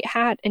wearing a white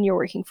hat and you're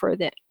working for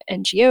the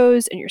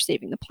NGOs and you're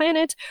saving the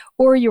planet,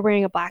 or you're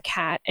wearing a black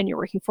hat and you're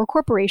working for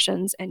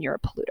corporations and you're a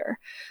polluter.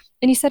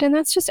 And he said, and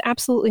that's just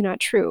absolutely not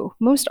true.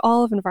 Most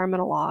all of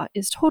environmental law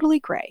is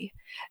totally gray.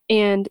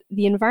 And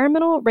the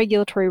environmental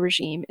regulatory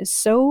regime is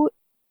so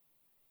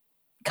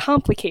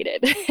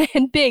complicated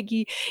and big.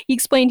 He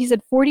explained, he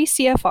said 40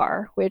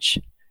 CFR, which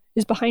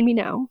is behind me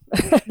now.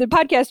 The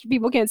podcast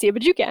people can't see it,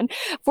 but you can.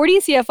 40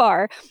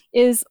 CFR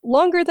is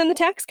longer than the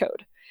tax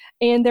code.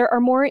 And there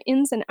are more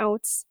ins and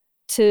outs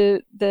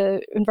to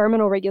the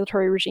environmental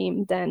regulatory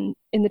regime than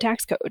in the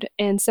tax code.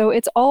 And so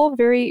it's all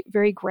very,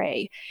 very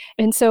gray.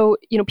 And so,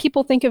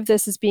 people think of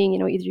this as being,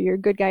 either you're a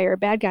good guy or a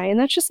bad guy. And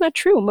that's just not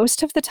true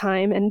most of the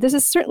time. And this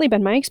has certainly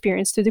been my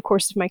experience through the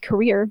course of my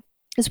career,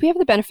 is we have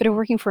the benefit of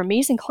working for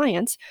amazing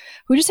clients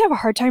who just have a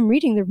hard time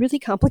reading the really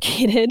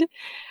complicated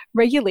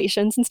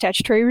regulations and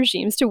statutory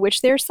regimes to which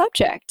they're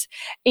subject.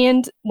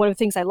 And one of the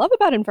things I love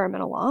about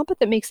environmental law, but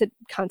that makes it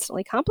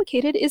constantly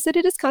complicated, is that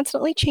it is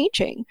constantly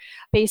changing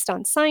based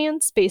on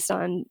science, based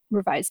on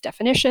revised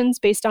definitions,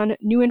 based on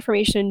new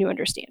information and new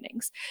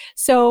understandings.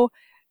 So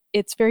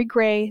it's very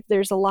gray.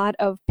 There's a lot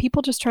of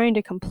people just trying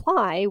to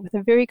comply with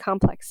a very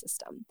complex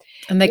system.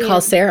 And they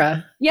call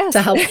Sarah yes,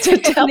 to help.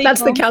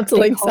 That's the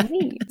counseling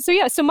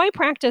side. So my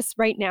practice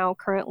right now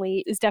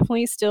currently is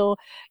definitely still,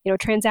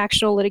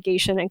 transactional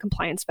litigation and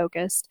compliance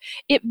focused.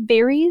 It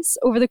varies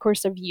over the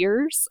course of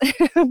years,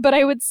 but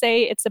I would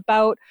say it's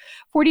about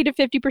 40 to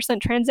 50%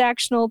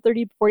 transactional,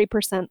 30 to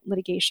 40%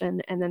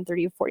 litigation, and then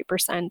 30 to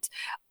 40%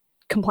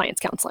 compliance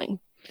counseling.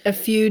 A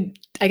few,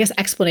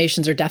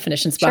 explanations or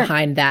definitions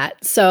behind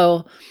that.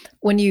 So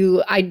when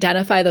you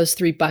identify those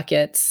 3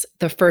 buckets,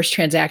 the first,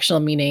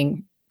 transactional,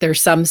 meaning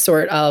there's some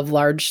sort of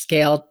large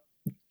scale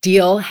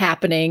deal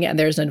happening and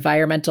there's an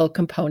environmental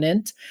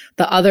component.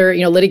 The other,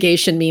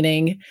 litigation,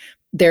 meaning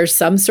there's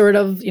some sort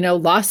of,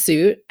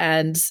 lawsuit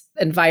and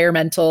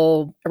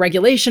environmental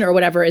regulation or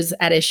whatever is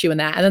at issue in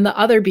that. And then the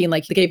other being,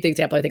 like you gave the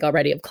example, I think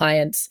already, of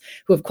clients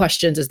who have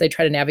questions as they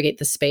try to navigate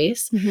the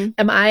space. Mm-hmm.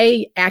 Am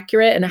I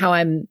accurate in how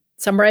I'm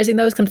summarizing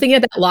those? I'm thinking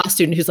of that law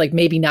student who's like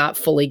maybe not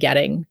fully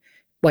getting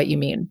what you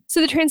mean. So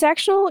the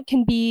transactional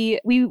can be,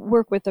 we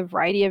work with a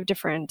variety of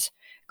different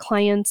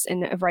clients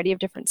in a variety of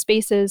different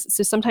spaces.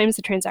 So sometimes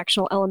the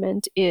transactional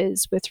element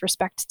is with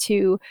respect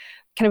to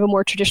kind of a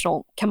more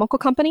traditional chemical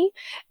company,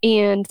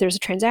 and there's a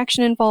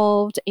transaction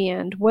involved,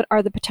 and what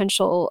are the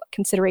potential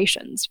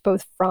considerations,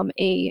 both from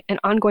an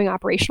ongoing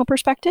operational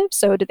perspective.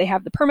 So do they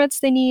have the permits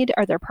they need?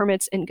 Are their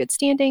permits in good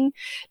standing?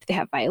 Do they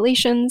have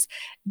violations?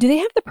 Do they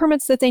have the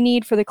permits that they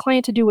need for the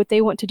client to do what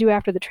they want to do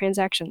after the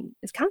transaction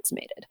is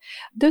consummated?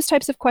 Those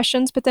types of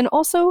questions, but then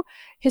also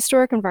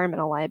historic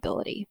environmental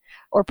liability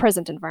or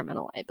present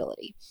environmental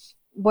liability.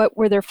 What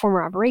were their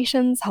former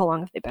operations? How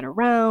long have they been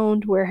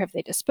around? Where have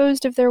they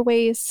disposed of their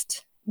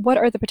waste? What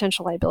are the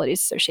potential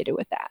liabilities associated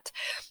with that?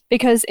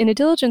 Because in a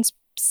diligence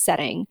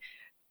setting,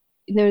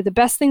 the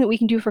best thing that we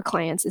can do for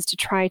clients is to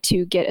try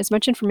to get as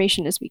much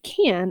information as we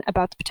can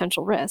about the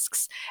potential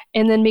risks,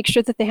 and then make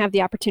sure that they have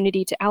the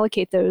opportunity to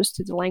allocate those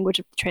through the language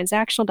of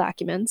transactional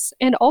documents,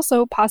 and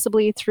also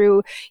possibly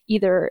through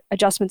either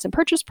adjustments in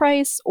purchase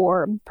price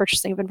or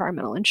purchasing of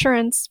environmental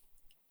insurance.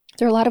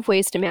 There are a lot of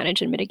ways to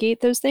manage and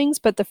mitigate those things,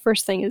 but the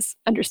first thing is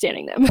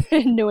understanding them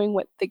and knowing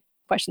what the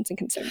questions and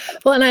concerns are.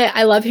 Well, and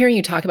I love hearing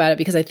you talk about it,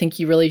 because I think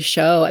you really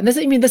show, and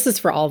this is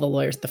for all the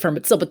lawyers at the firm,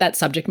 but still, but that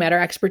subject matter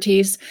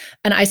expertise.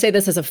 And I say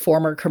this as a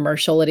former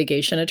commercial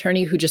litigation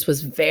attorney who just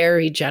was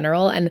very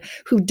general and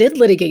who did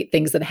litigate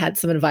things that had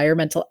some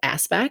environmental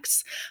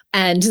aspects.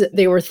 And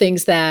they were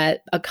things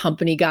that a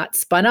company got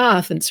spun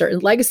off and certain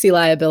legacy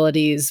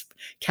liabilities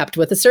kept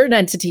with a certain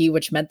entity,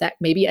 which meant that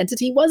maybe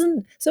entity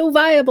wasn't so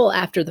viable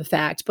after the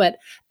fact. But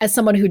as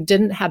someone who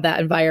didn't have that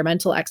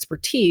environmental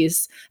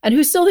expertise and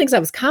who still thinks I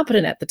was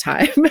competent at the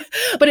time,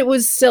 but it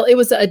was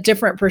a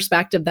different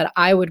perspective that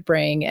I would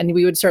bring. And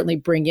we would certainly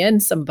bring in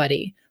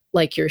somebody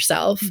like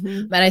yourself.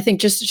 Mm-hmm. And I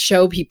think just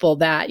show people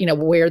that,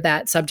 where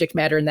that subject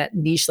matter and that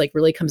niche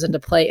really comes into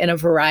play in a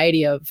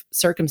variety of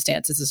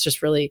circumstances is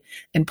just really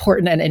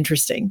important and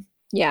interesting.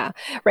 Yeah,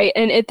 right.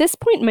 And at this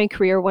point in my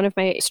career, one of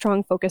my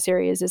strong focus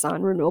areas is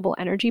on renewable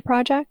energy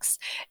projects.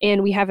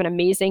 And we have an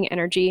amazing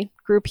energy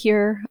group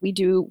here. We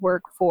do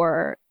work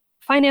for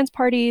finance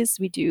parties,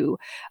 we do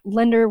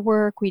lender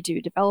work, we do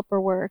developer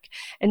work.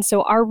 And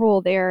so our role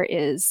there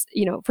is,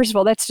 first of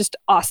all, that's just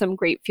awesome,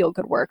 great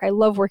feel-good work. I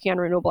love working on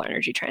renewable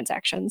energy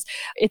transactions.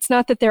 It's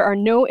not that there are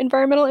no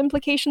environmental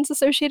implications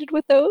associated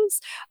with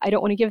those. I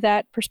don't want to give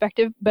that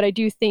perspective, but I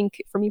do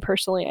think, for me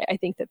personally, I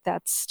think that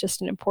that's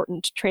just an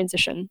important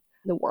transition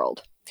in the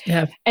world.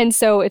 Yeah. And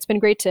so it's been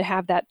great to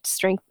have that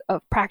strength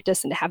of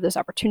practice and to have those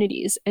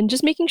opportunities, and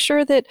just making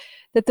sure that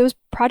those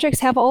projects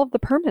have all of the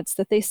permits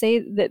that they say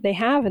that they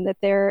have, and that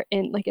they're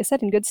in, like I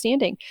said, in good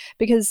standing,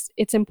 because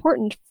it's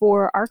important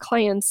for our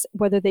clients,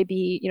 whether they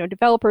be,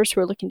 developers who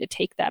are looking to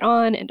take that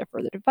on and to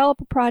further develop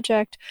a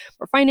project,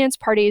 or finance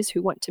parties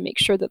who want to make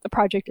sure that the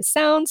project is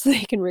sound so they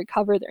can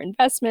recover their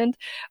investment,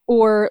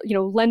 or,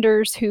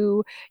 lenders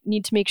who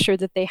need to make sure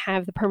that they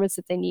have the permits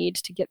that they need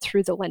to get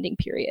through the lending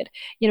period.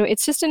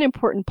 It's just an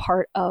important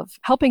part of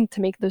helping to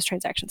make those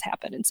transactions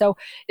happen. And so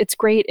it's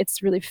great.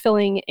 It's really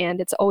filling, and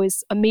it's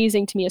always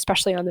amazing to me,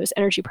 especially on those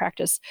energy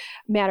practice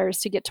matters,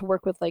 to get to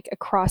work with a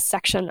cross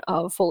section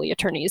of Foley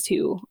attorneys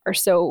who are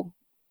so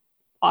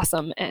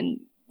awesome and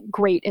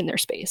great in their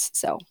space.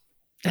 So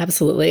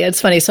absolutely.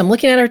 It's funny. So I'm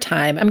looking at our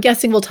time. I'm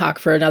guessing we'll talk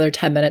for another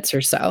 10 minutes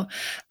or so.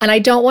 And I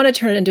don't want to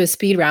turn it into a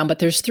speed round, but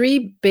there's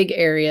 3 big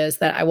areas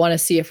that I want to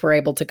see if we're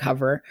able to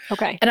cover.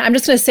 Okay. And I'm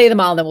just going to say them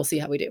all, and then we'll see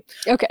how we do.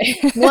 Okay.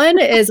 One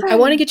is, I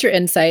want to get your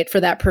insight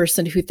for that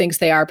person who thinks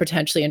they are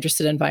potentially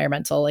interested in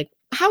environmental.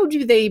 How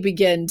do they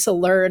begin to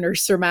learn or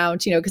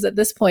surmount, because at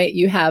this point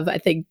you have, I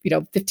think,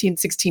 15,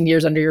 16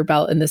 years under your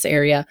belt in this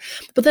area.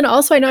 But then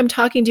also, I know I'm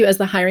talking to you as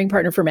the hiring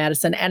partner for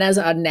Madison and as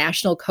a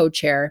national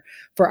co-chair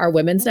for our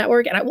women's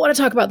network. And I want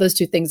to talk about those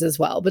 2 things as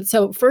well. But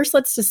so first,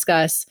 let's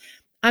discuss,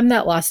 I'm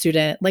that law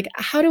student.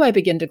 How do I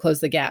begin to close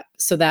the gap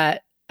so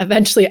that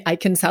eventually I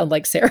can sound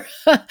like Sarah?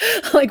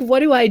 What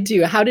do I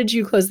do? How did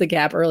you close the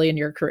gap early in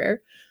your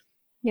career?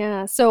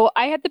 Yeah. So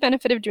I had the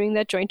benefit of doing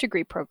that joint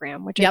degree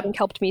program, which I think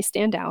helped me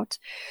stand out.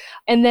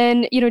 And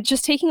then,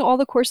 just taking all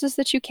the courses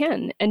that you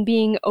can and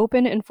being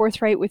open and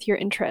forthright with your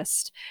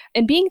interest,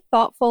 and being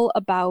thoughtful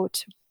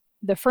about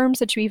the firms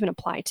that you even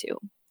apply to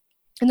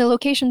and the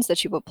locations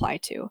that you apply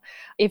to.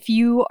 If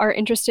you are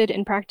interested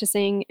in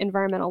practicing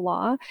environmental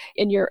law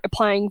and you're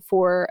applying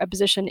for a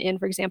position in,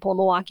 for example, a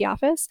Milwaukee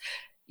office,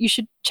 you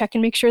should check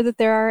and make sure that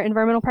there are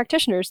environmental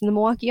practitioners in the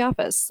Milwaukee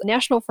office.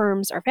 National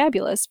firms are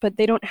fabulous, but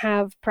they don't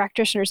have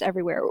practitioners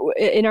everywhere.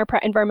 In our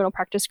environmental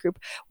practice group,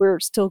 we're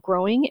still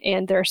growing,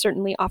 and there are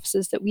certainly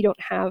offices that we don't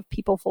have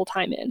people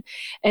full-time in.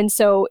 And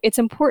so it's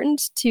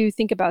important to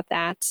think about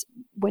that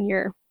when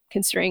you're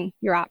considering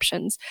your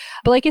options.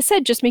 But like I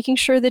said, just making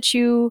sure that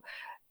you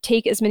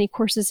take as many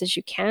courses as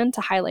you can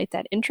to highlight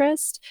that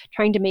interest,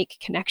 trying to make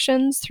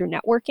connections through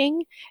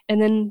networking,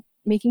 and then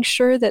making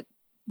sure that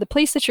the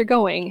place that you're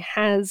going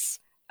has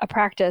a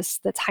practice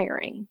that's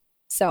hiring.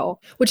 So,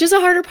 which is a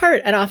harder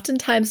part. And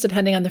oftentimes,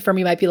 depending on the firm,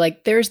 you might be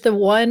like, there's the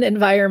one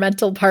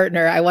environmental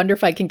partner. I wonder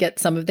if I can get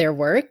some of their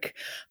work.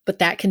 But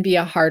that can be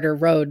a harder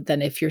road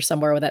than if you're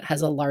somewhere that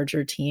has a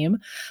larger team.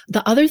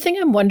 The other thing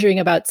I'm wondering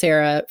about,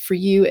 Sarah, for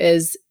you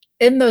is,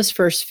 in those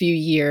first few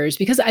years,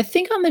 because I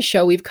think on the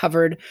show we've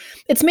covered,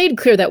 it's made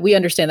clear that we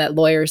understand that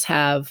lawyers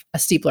have a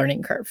steep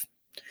learning curve.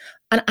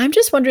 And I'm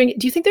just wondering,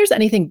 do you think there's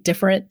anything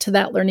different to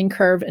that learning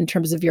curve in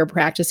terms of your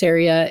practice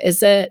area?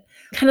 Is it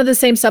kind of the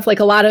same stuff, like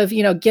a lot of,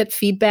 get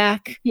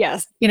feedback?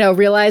 Yes.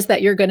 Realize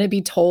that you're going to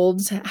be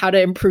told how to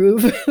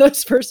improve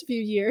those first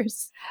few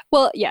years?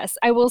 Well, yes,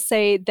 I will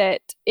say that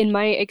in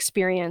my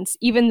experience,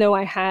 even though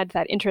I had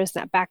that interest,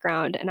 that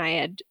background, and I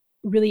had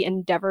really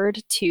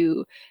endeavored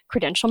to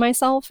credential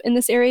myself in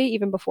this area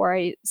even before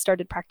I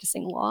started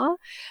practicing law.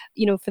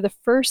 For the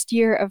first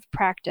year of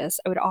practice,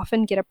 I would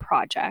often get a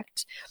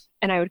project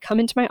and I would come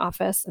into my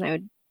office and I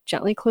would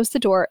gently close the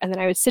door, and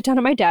then I would sit down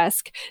at my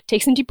desk,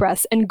 take some deep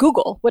breaths, and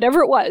Google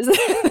whatever it was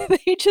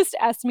they just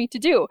asked me to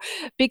do,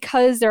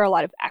 because there are a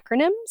lot of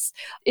acronyms.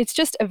 It's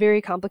just a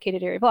very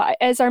complicated area of law,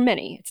 as are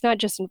many. It's not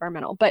just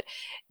environmental, but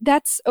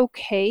that's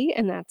okay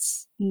and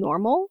that's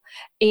normal.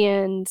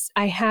 And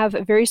I have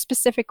a very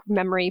specific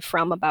memory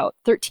from about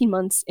 13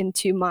 months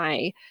into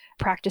my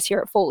practice here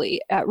at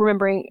Foley,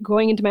 remembering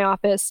going into my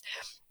office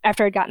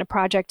after I'd gotten a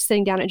project,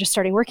 sitting down and just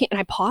starting working, and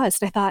I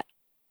paused and I thought,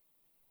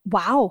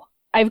 wow,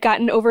 I've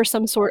gotten over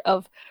some sort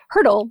of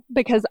hurdle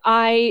because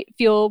I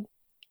feel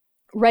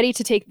ready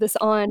to take this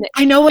on.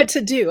 I know what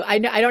to do. I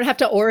don't have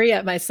to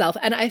orient myself.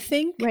 And I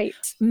think right.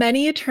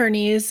 Many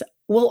attorneys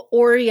will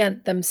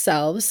orient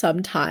themselves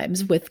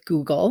sometimes with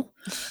Google.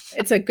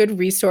 It's a good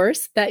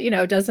resource that,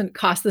 doesn't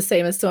cost the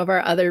same as some of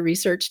our other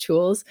research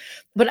tools.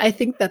 But I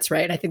think that's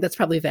right. I think that's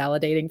probably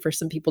validating for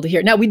some people to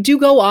hear. Now, we do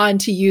go on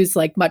to use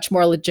much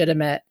more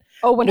legitimate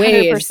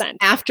 100%.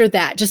 After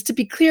that, just to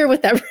be clear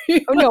with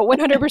everyone. Oh, no,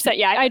 100%.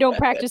 Yeah, I don't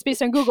practice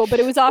based on Google, but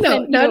it was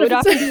often, it would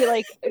often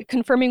be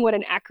confirming what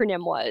an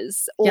acronym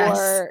was,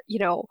 or,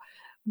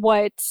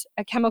 what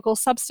a chemical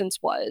substance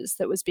was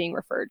that was being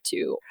referred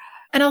to.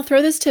 And I'll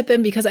throw this tip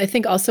in because I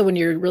think also when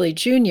you're really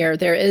junior,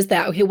 there is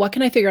that, okay, what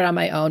can I figure out on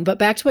my own? But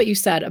back to what you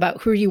said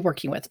about who are you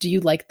working with? Do you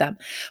like them?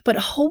 But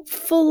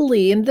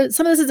hopefully, and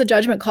some of this is a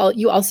judgment call,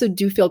 you also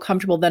do feel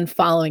comfortable then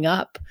following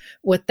up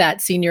with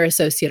that senior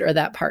associate or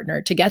that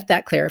partner to get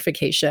that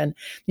clarification,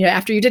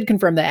 after you did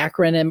confirm the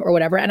acronym or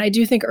whatever. And I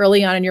do think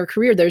early on in your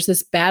career, there's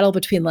this battle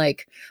between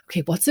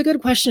okay, what's a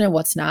good question and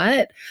what's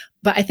not?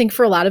 But I think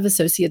for a lot of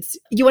associates,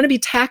 you want to be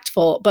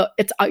tactful, but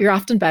you're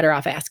often better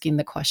off asking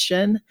the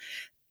question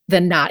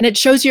than not. And it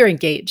shows you're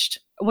engaged.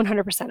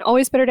 100%.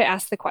 Always better to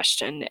ask the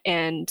question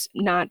and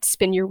not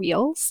spin your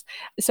wheels.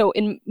 So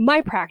in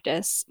my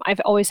practice, I've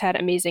always had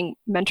amazing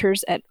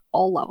mentors at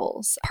all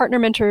levels, partner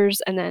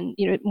mentors, and then,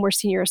 more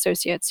senior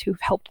associates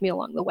who've helped me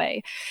along the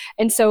way.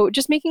 And so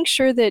just making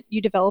sure that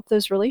you develop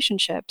those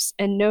relationships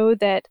and know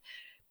that,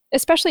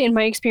 especially in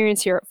my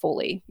experience here at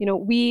Foley,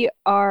 we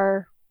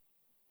are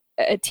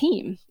a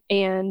team.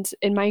 And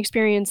in my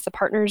experience, the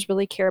partners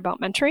really care about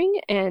mentoring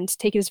and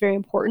take it as very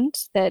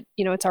important that,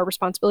 it's our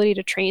responsibility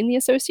to train the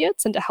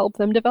associates and to help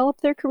them develop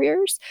their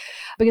careers,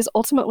 because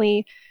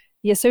ultimately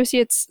the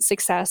associate's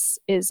success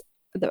is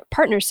the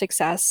partner's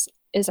success,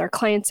 is our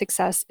client's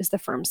success, is the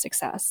firm's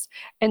success.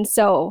 And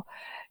so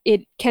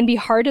it can be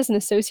hard as an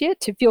associate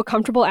to feel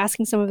comfortable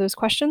asking some of those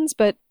questions,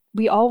 but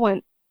we all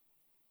want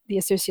the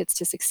associates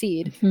to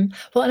succeed. Mm-hmm.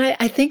 Well, and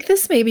I think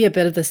this may be a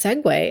bit of the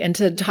segue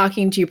into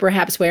talking to you,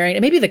 perhaps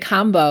wearing maybe the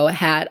combo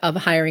hat of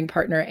hiring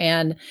partner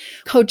and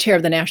co-chair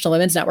of the National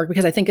Women's Network,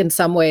 because I think in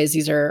some ways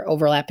these are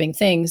overlapping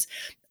things,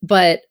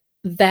 but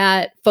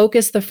that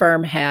focus the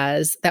firm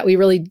has, that we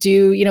really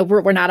do,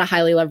 we're not a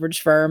highly leveraged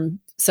firm.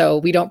 So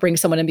we don't bring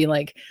someone and be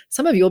like,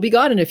 some of you will be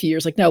gone in a few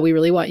years. No, we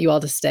really want you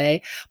all to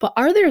stay. But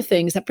are there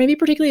things that maybe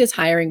particularly as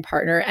hiring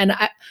partner, and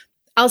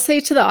I'll say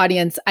to the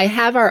audience, I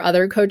have our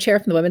other co-chair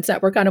from the Women's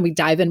Network on, and we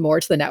dive in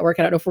more to the network.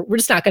 I don't know if we're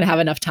just not going to have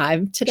enough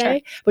time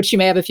today, but you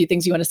may have a few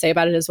things you want to say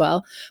about it as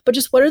well. But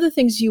just what are the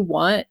things you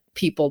want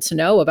people to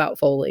know about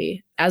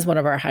Foley as one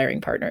of our hiring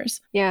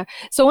partners? Yeah.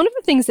 So one of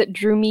the things that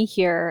drew me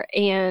here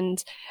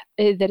and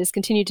that has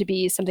continued to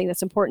be something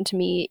that's important to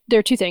me, there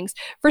are two things.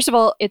 First of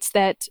all, it's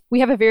that we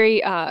have a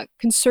very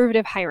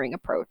conservative hiring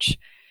approach.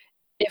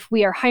 If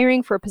we are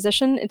hiring for a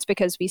position, it's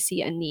because we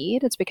see a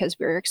need. It's because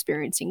we're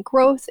experiencing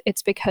growth.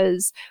 It's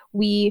because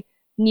we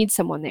need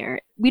someone there.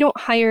 We don't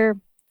hire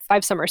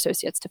 5 summer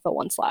associates to fill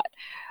one slot,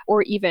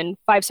 or even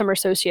 5 summer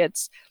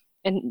associates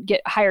and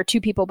hire 2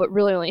 people, but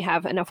really only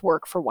have enough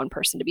work for one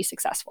person to be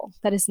successful.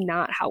 That is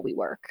not how we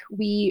work.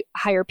 We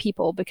hire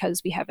people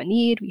because we have a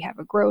need, we have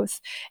a growth,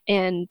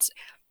 and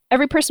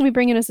every person we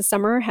bring in as a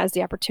summer has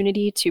the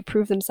opportunity to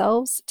prove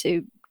themselves,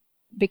 to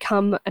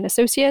become an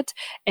associate,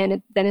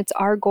 and then it's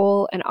our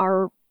goal and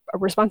our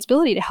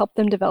responsibility to help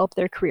them develop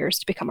their careers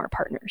to become our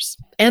partners.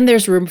 And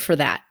there's room for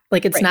that.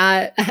 It's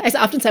not, as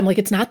often said,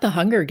 it's not the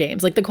Hunger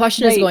Games. The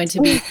question is going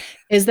to be,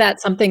 is that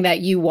something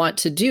that you want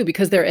to do?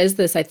 Because there is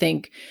this, I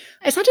think,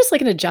 it's not just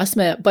an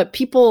adjustment, but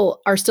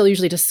people are still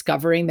usually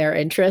discovering their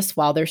interests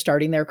while they're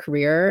starting their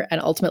career. And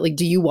ultimately,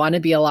 do you want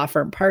to be a law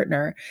firm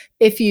partner?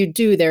 If you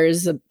do, there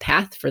is a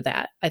path for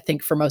that, I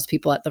think, for most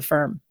people at the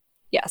firm.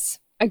 Yes.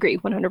 Agree,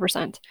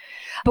 100%.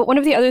 But one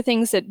of the other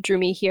things that drew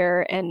me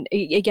here, and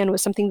again,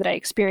 was something that I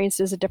experienced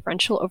as a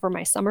differential over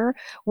my summer,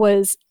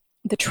 was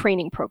the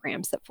training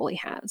programs that Foley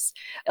has.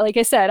 Like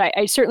I said,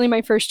 I certainly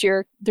my first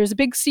year, there's a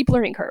big steep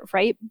learning curve,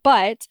 right?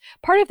 But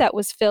part of that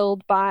was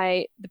filled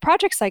by the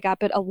projects I got,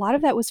 but a lot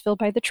of that was filled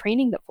by the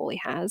training that Foley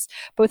has,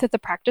 both at the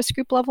practice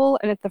group level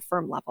and at the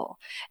firm level.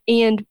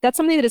 And that's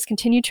something that has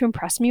continued to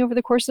impress me over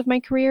the course of my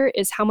career,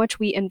 is how much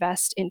we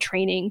invest in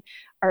training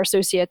our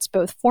associates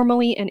both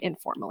formally and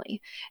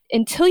informally.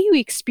 Until you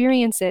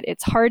experience it,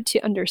 it's hard to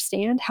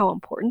understand how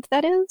important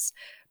that is.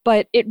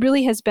 But it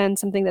really has been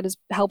something that has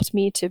helped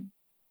me to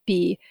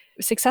be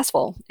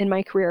successful in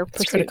my career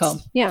pursuits. It's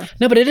critical. Yeah.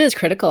 No, but it is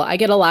critical. I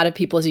get a lot of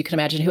people, as you can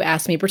imagine, who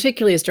ask me,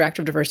 particularly as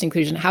director of diversity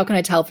inclusion, how can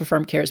I tell if a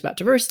firm cares about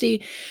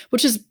diversity,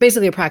 which is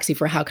basically a proxy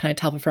for how can I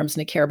tell if a firm's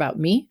going to care about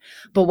me.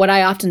 But what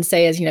I often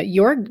say is,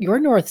 your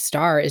North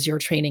Star is your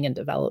training and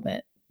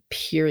development,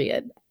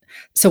 period.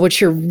 So what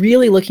you're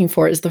really looking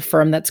for is the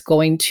firm that's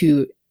going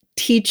to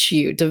teach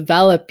you,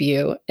 develop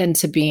you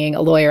into being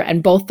a lawyer.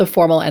 And both the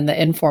formal and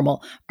the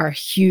informal are a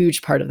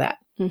huge part of that.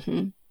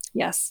 Mm-hmm.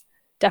 Yes,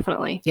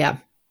 definitely. Yeah.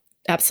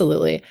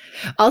 Absolutely.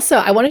 Also,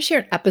 I want to share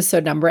an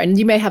episode number, and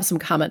you may have some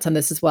comments on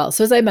this as well.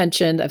 So as I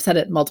mentioned, I've said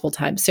it multiple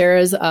times,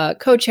 Sarah's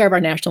co-chair of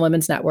our National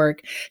Women's Network.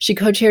 She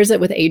co-chairs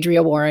it with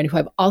Adria Warren, who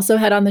I've also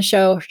had on the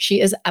show.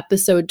 She is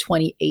episode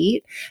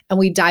 28, and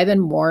we dive in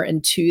more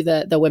into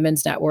the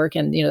Women's Network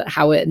and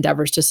how it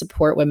endeavors to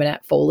support women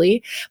at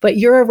Foley. But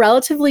you're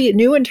relatively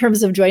new in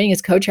terms of joining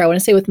as co-chair, I want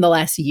to say within the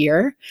last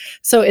year.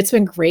 So it's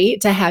been great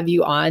to have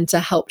you on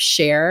to help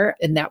share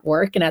in that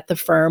work. And at the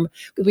firm,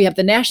 we have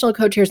the national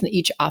co-chairs, and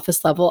each office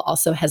level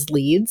also has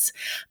leads.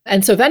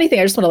 And so if anything,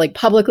 I just want to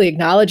publicly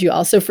acknowledge you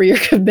also for your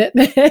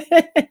commitment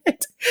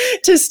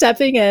to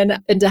stepping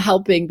in and to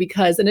helping,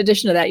 because in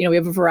addition to that, we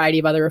have a variety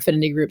of other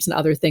affinity groups and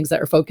other things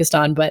that are focused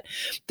on, but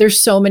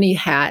there's so many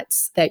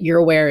hats that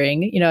you're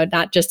wearing,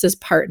 not just as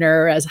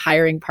partner, as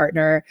hiring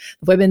partner,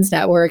 Women's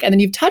Network. And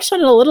then you've touched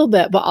on it a little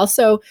bit, but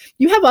also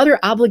you have other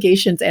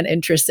obligations and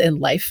interests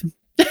in life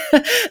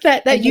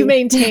that you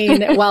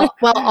maintain while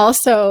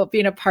also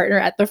being a partner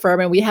at the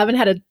firm. And we haven't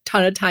had a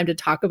ton of time to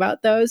talk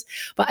about those,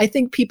 but I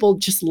think people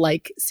just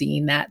like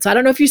seeing that. So I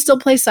don't know if you still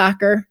play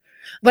soccer,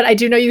 but I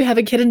do know you have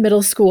a kid in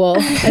middle school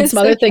and some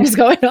other things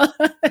going on.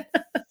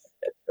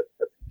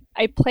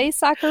 I play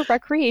soccer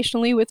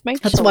recreationally with my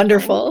children. That's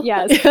wonderful.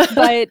 Yes.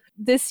 But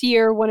this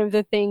year, one of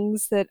the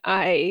things that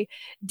I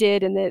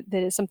did, and that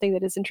is something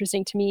that is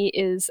interesting to me,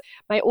 is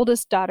my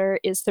oldest daughter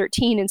is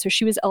 13. And so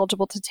she was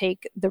eligible to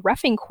take the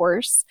reffing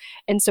course.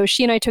 And so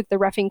she and I took the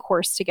reffing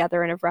course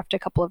together and have reffed a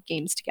couple of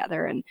games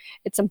together. And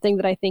it's something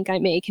that I think I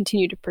may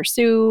continue to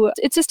pursue.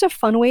 It's just a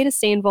fun way to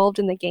stay involved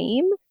in the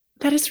game.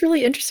 That is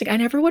really interesting. I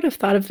never would have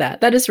thought of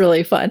that. That is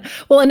really fun.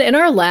 Well, and in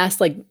our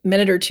last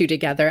minute or two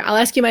together, I'll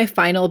ask you my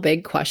final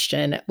big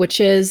question,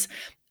 which is,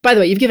 by the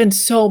way, you've given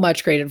so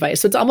much great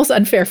advice, so it's almost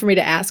unfair for me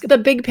to ask the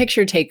big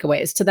picture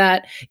takeaways to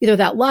that, either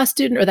that law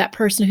student or that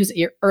person who's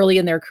early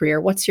in their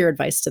career. What's your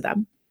advice to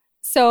them?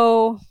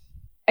 So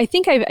I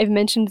think I've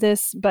mentioned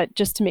this, but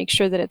just to make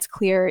sure that it's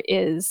clear,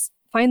 is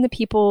find the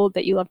people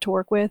that you love to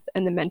work with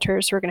and the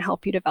mentors who are going to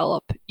help you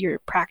develop your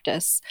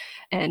practice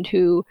and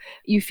who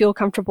you feel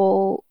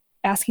comfortable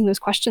asking those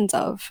questions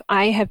of.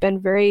 I have been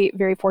very,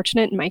 very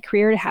fortunate in my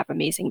career to have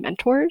amazing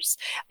mentors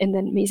and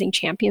then amazing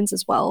champions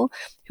as well,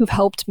 who've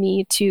helped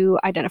me to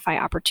identify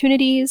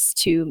opportunities,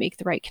 to make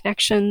the right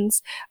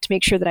connections, to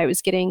make sure that I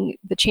was getting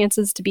the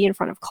chances to be in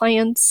front of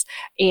clients.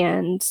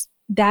 And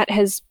that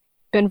has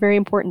been very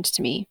important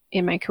to me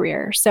in my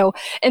career. So,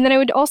 and then I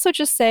would also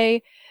just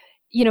say,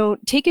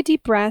 take a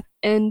deep breath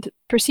and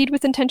proceed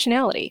with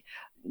intentionality,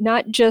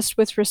 not just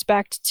with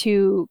respect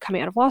to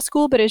coming out of law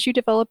school, but as you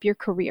develop your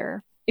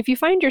career. If you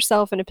find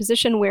yourself in a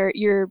position where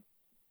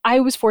I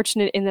was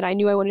fortunate in that I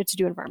knew I wanted to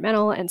do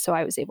environmental, and so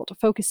I was able to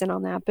focus in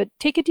on that, but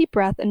take a deep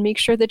breath and make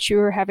sure that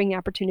you're having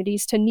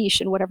opportunities to niche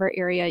in whatever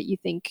area you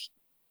think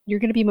you're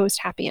going to be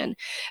most happy in,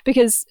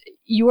 because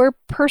your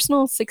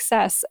personal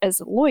success as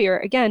a lawyer,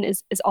 again,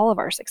 is all of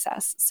our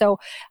success. So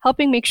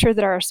helping make sure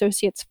that our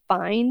associates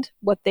find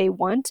what they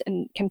want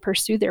and can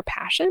pursue their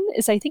passion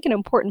is, I think, an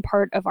important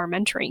part of our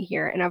mentoring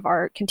here and of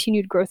our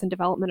continued growth and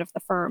development of the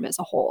firm as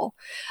a whole.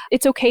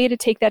 It's okay to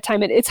take that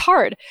time. And it's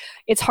hard.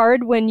 It's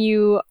hard when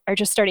you are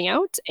just starting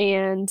out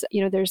and,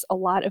 there's a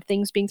lot of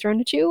things being thrown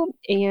at you.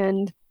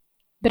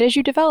 But as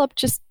you develop,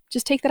 just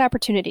take that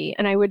opportunity.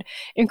 And I would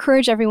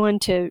encourage everyone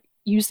to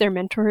use their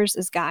mentors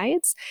as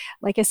guides.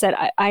 Like I said,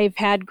 I've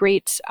had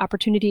great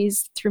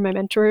opportunities through my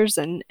mentors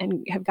and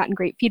have gotten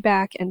great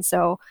feedback. And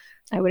so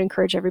I would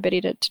encourage everybody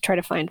to try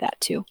to find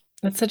that too.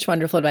 That's such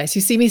wonderful advice.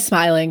 You see me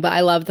smiling, but I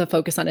love the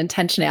focus on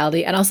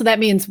intentionality. And also that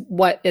means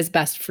what is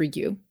best for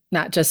you,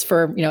 not just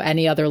for,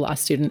 any other law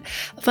student.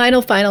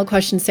 Final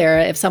question,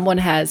 Sarah. If someone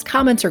has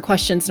comments or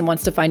questions and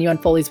wants to find you on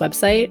Foley's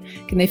website,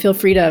 can they feel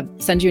free to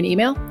send you an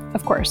email?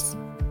 Of course.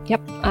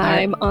 Yep.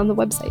 I'm on the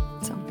website.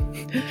 So.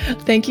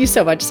 Thank you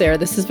so much, Sarah.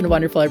 This has been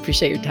wonderful. I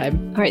appreciate your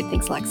time. All right.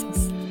 Thanks,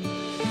 Alexis.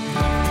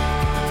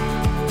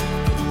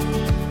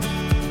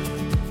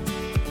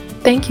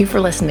 Thank you for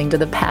listening to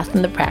The Path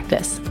and the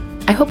Practice.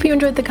 I hope you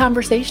enjoyed the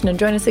conversation and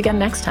join us again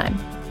next time.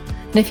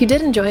 And if you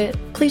did enjoy it,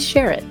 please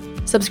share it,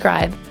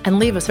 subscribe, and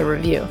leave us a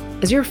review,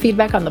 as your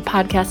feedback on the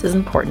podcast is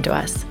important to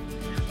us.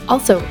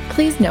 Also,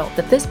 please note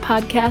that this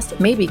podcast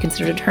may be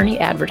considered attorney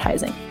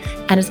advertising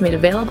and is made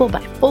available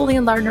by Foley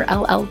 & Lardner,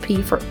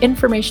 LLP for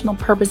informational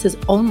purposes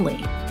only.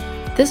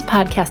 This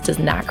podcast does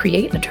not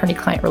create an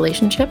attorney-client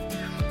relationship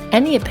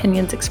Any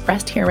opinions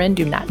expressed herein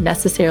do not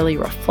necessarily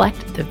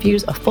reflect the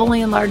views of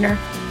Foley & Lardner,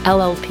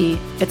 LLP,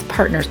 its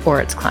partners, or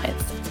its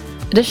clients.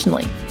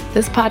 Additionally,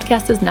 this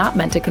podcast is not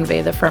meant to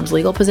convey the firm's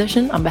legal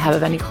position on behalf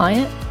of any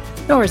client,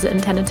 nor is it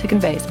intended to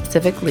convey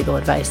specific legal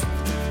advice.